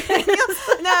Day-Lewis.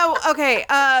 no, okay.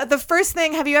 The first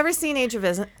thing, have you ever seen Age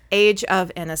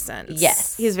of Innocence?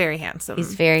 Yes. He's very handsome.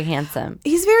 He's very handsome.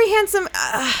 He's very handsome.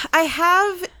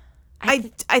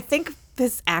 I think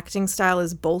his acting style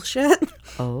is bullshit.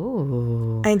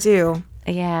 Oh. I do.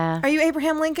 Yeah. Are you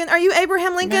Abraham Lincoln? Are you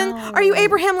Abraham Lincoln? No. Are you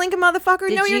Abraham Lincoln, motherfucker?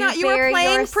 Did No, you're not. You were bury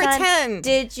playing your son- pretend.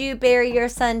 Did you bury your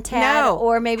son Tad? No.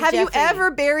 Or maybe have you Jeffrey?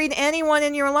 ever buried anyone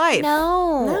in your life?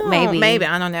 No. No. Maybe.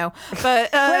 I don't know.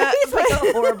 But He's like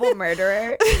a horrible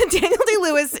murderer. Daniel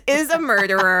Day-Lewis is a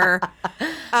murderer.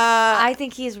 I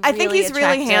think he's really I think he's really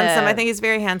attractive. handsome. I think he's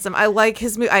very handsome. I like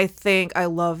his movie. I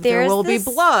love There There's Will this-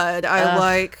 Be Blood. I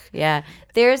like. Yeah.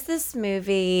 There's this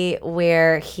movie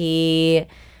where he.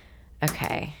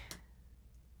 Okay.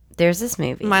 There's this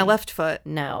movie. My Left Foot.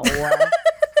 No.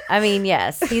 I mean,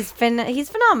 yes, he's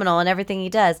phenomenal in everything he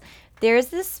does. There's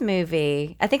this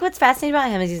movie. I think what's fascinating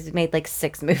about him is he's made like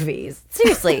 6 movies.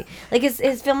 Seriously. Like his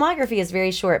filmography is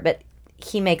very short, but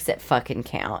he makes it fucking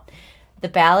count. The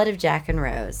Ballad of Jack and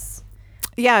Rose.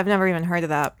 Yeah, I've never even heard of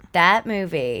that. That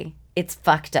movie, it's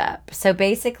fucked up. So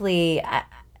basically,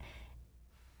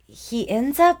 he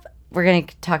ends up, we're going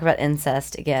to talk about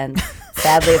incest again.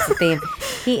 Sadly, it's a theme.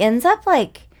 He ends up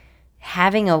like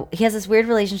he has this weird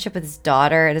relationship with his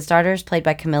daughter, and his daughter is played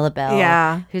by Camilla Bell.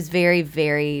 Yeah. Who's very,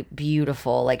 very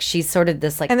beautiful. Like, she's sort of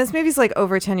this like. And this movie's like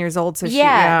over 10 years old, so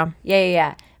Yeah.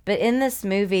 But in this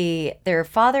movie, their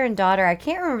father and daughter, I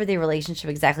can't remember the relationship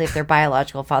exactly if they're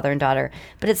biological father and daughter,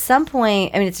 but at some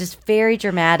point, I mean, it's just very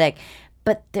dramatic.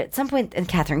 But at some point, and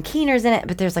Catherine Keener's in it,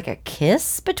 but there's like a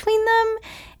kiss between them,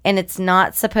 and it's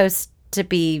not supposed to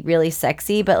be really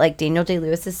sexy, but like Daniel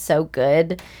Day-Lewis is so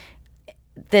good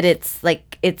that it's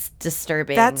like, it's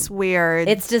disturbing. That's weird.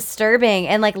 It's disturbing.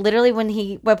 And like literally when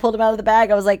I pulled him out of the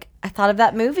bag, I was like, I thought of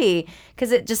that movie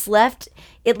because it just left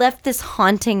this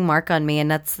haunting mark on me. And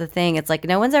that's the thing. It's like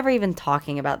no one's ever even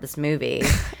talking about this movie.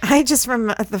 I just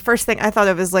remember the first thing I thought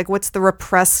of is like, what's the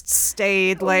repressed,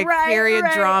 stayed like period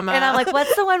drama? And I'm like,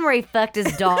 what's the one where he fucked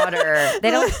his daughter?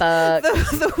 They don't fuck.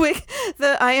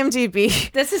 The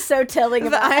IMDb. This is so telling The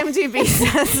about IMDb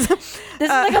says this is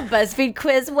like a BuzzFeed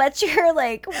quiz. What's your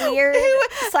like weird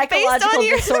psychological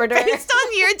disorder? Based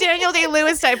on your Daniel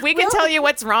Day-Lewis type, we can tell you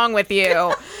what's wrong with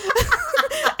you.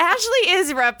 Ashley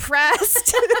is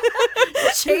repressed.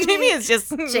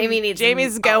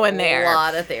 Jamie's going there. A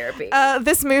lot of therapy.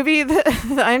 This movie, the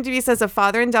IMDb says a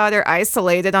father and daughter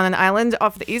isolated on an island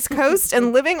off the East Coast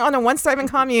and living on a once thriving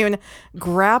commune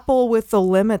grapple with the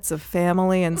limits of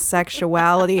family and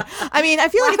sexuality. I mean, I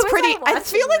feel like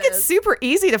it's super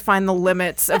easy to find the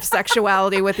limits of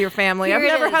sexuality with your family. I've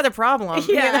never had a problem.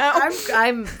 Yeah, you know?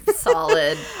 I'm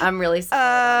solid. I'm really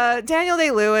solid. Daniel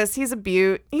Day-Lewis, he's a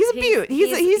beaut. He's a beaut.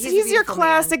 He's your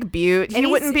classic beaut. He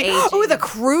wouldn't be. aging. Oh, The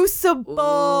Crucible.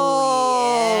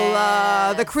 Ooh,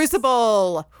 yes. The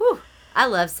Crucible. Whew. I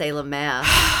love Salem, Mass.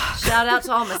 Shout out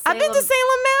to all my Salem. I've been to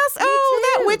Salem, Mass. Oh,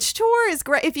 that too. witch tour is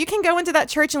great. If you can go into that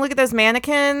church and look at those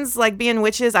mannequins, like being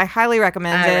witches, I highly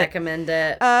recommend it. I recommend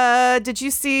it. Did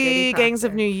you see Goody Gangs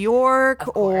of Proctor. New York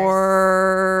Of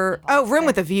course. Room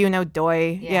with a View? No,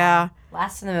 doy. Yeah.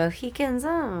 Last of the Mohicans.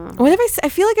 Oh. What have I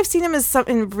feel like I've seen him as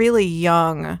something really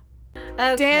young.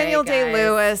 Okay, Daniel guys.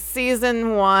 Day-Lewis,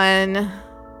 season 1.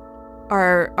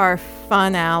 Our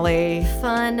finale.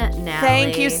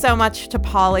 Thank you so much to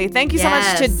Polly. Thank you so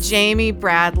much to Yes. Jamie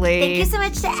Bradley. Thank you so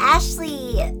much to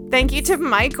Ashley. Thank you to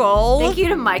Michael. Thank you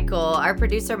to Michael, our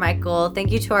producer Michael.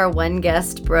 Thank you to our one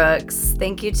guest, Brooks.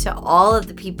 Thank you to all of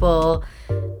the people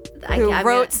who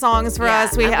wrote songs for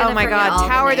us. Oh my God,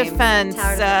 Tower Defense,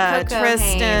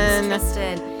 Tristan,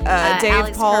 Dave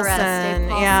Alex Paulson,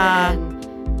 Perez, yeah.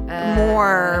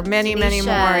 More, many more,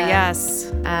 Tanisha. yes.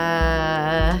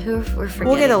 Who we're forgetting?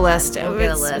 We'll get a list. We'll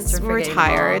get a list. We're forgetting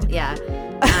tired. all. Yeah.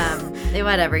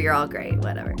 Whatever. You're all great.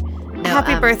 Whatever. No,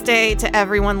 Happy birthday to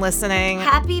everyone listening.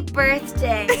 Happy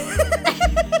birthday.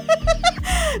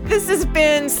 This has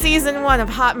been season 1 of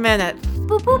Hot Minute.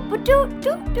 Boop, boop, ba, doo,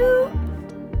 doo, doo.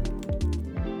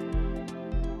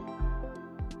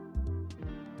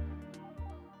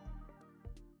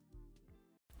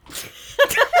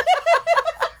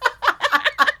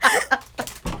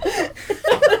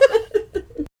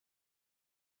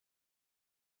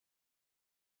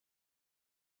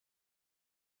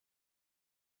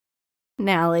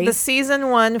 Nally. The season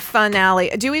 1 finale.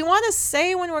 Do we want to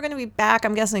say when we're going to be back?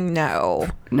 I'm guessing no.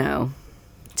 No.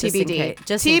 Just in TBD. case-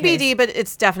 just in TBD, case. but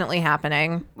it's definitely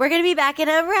happening. We're going to be back in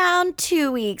around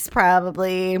 2 weeks,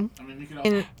 probably.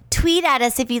 In Tweet at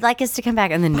us if you'd like us to come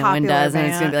back. And then no one Popular does, and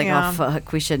it's gonna be like, band, oh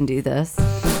fuck, we shouldn't do this.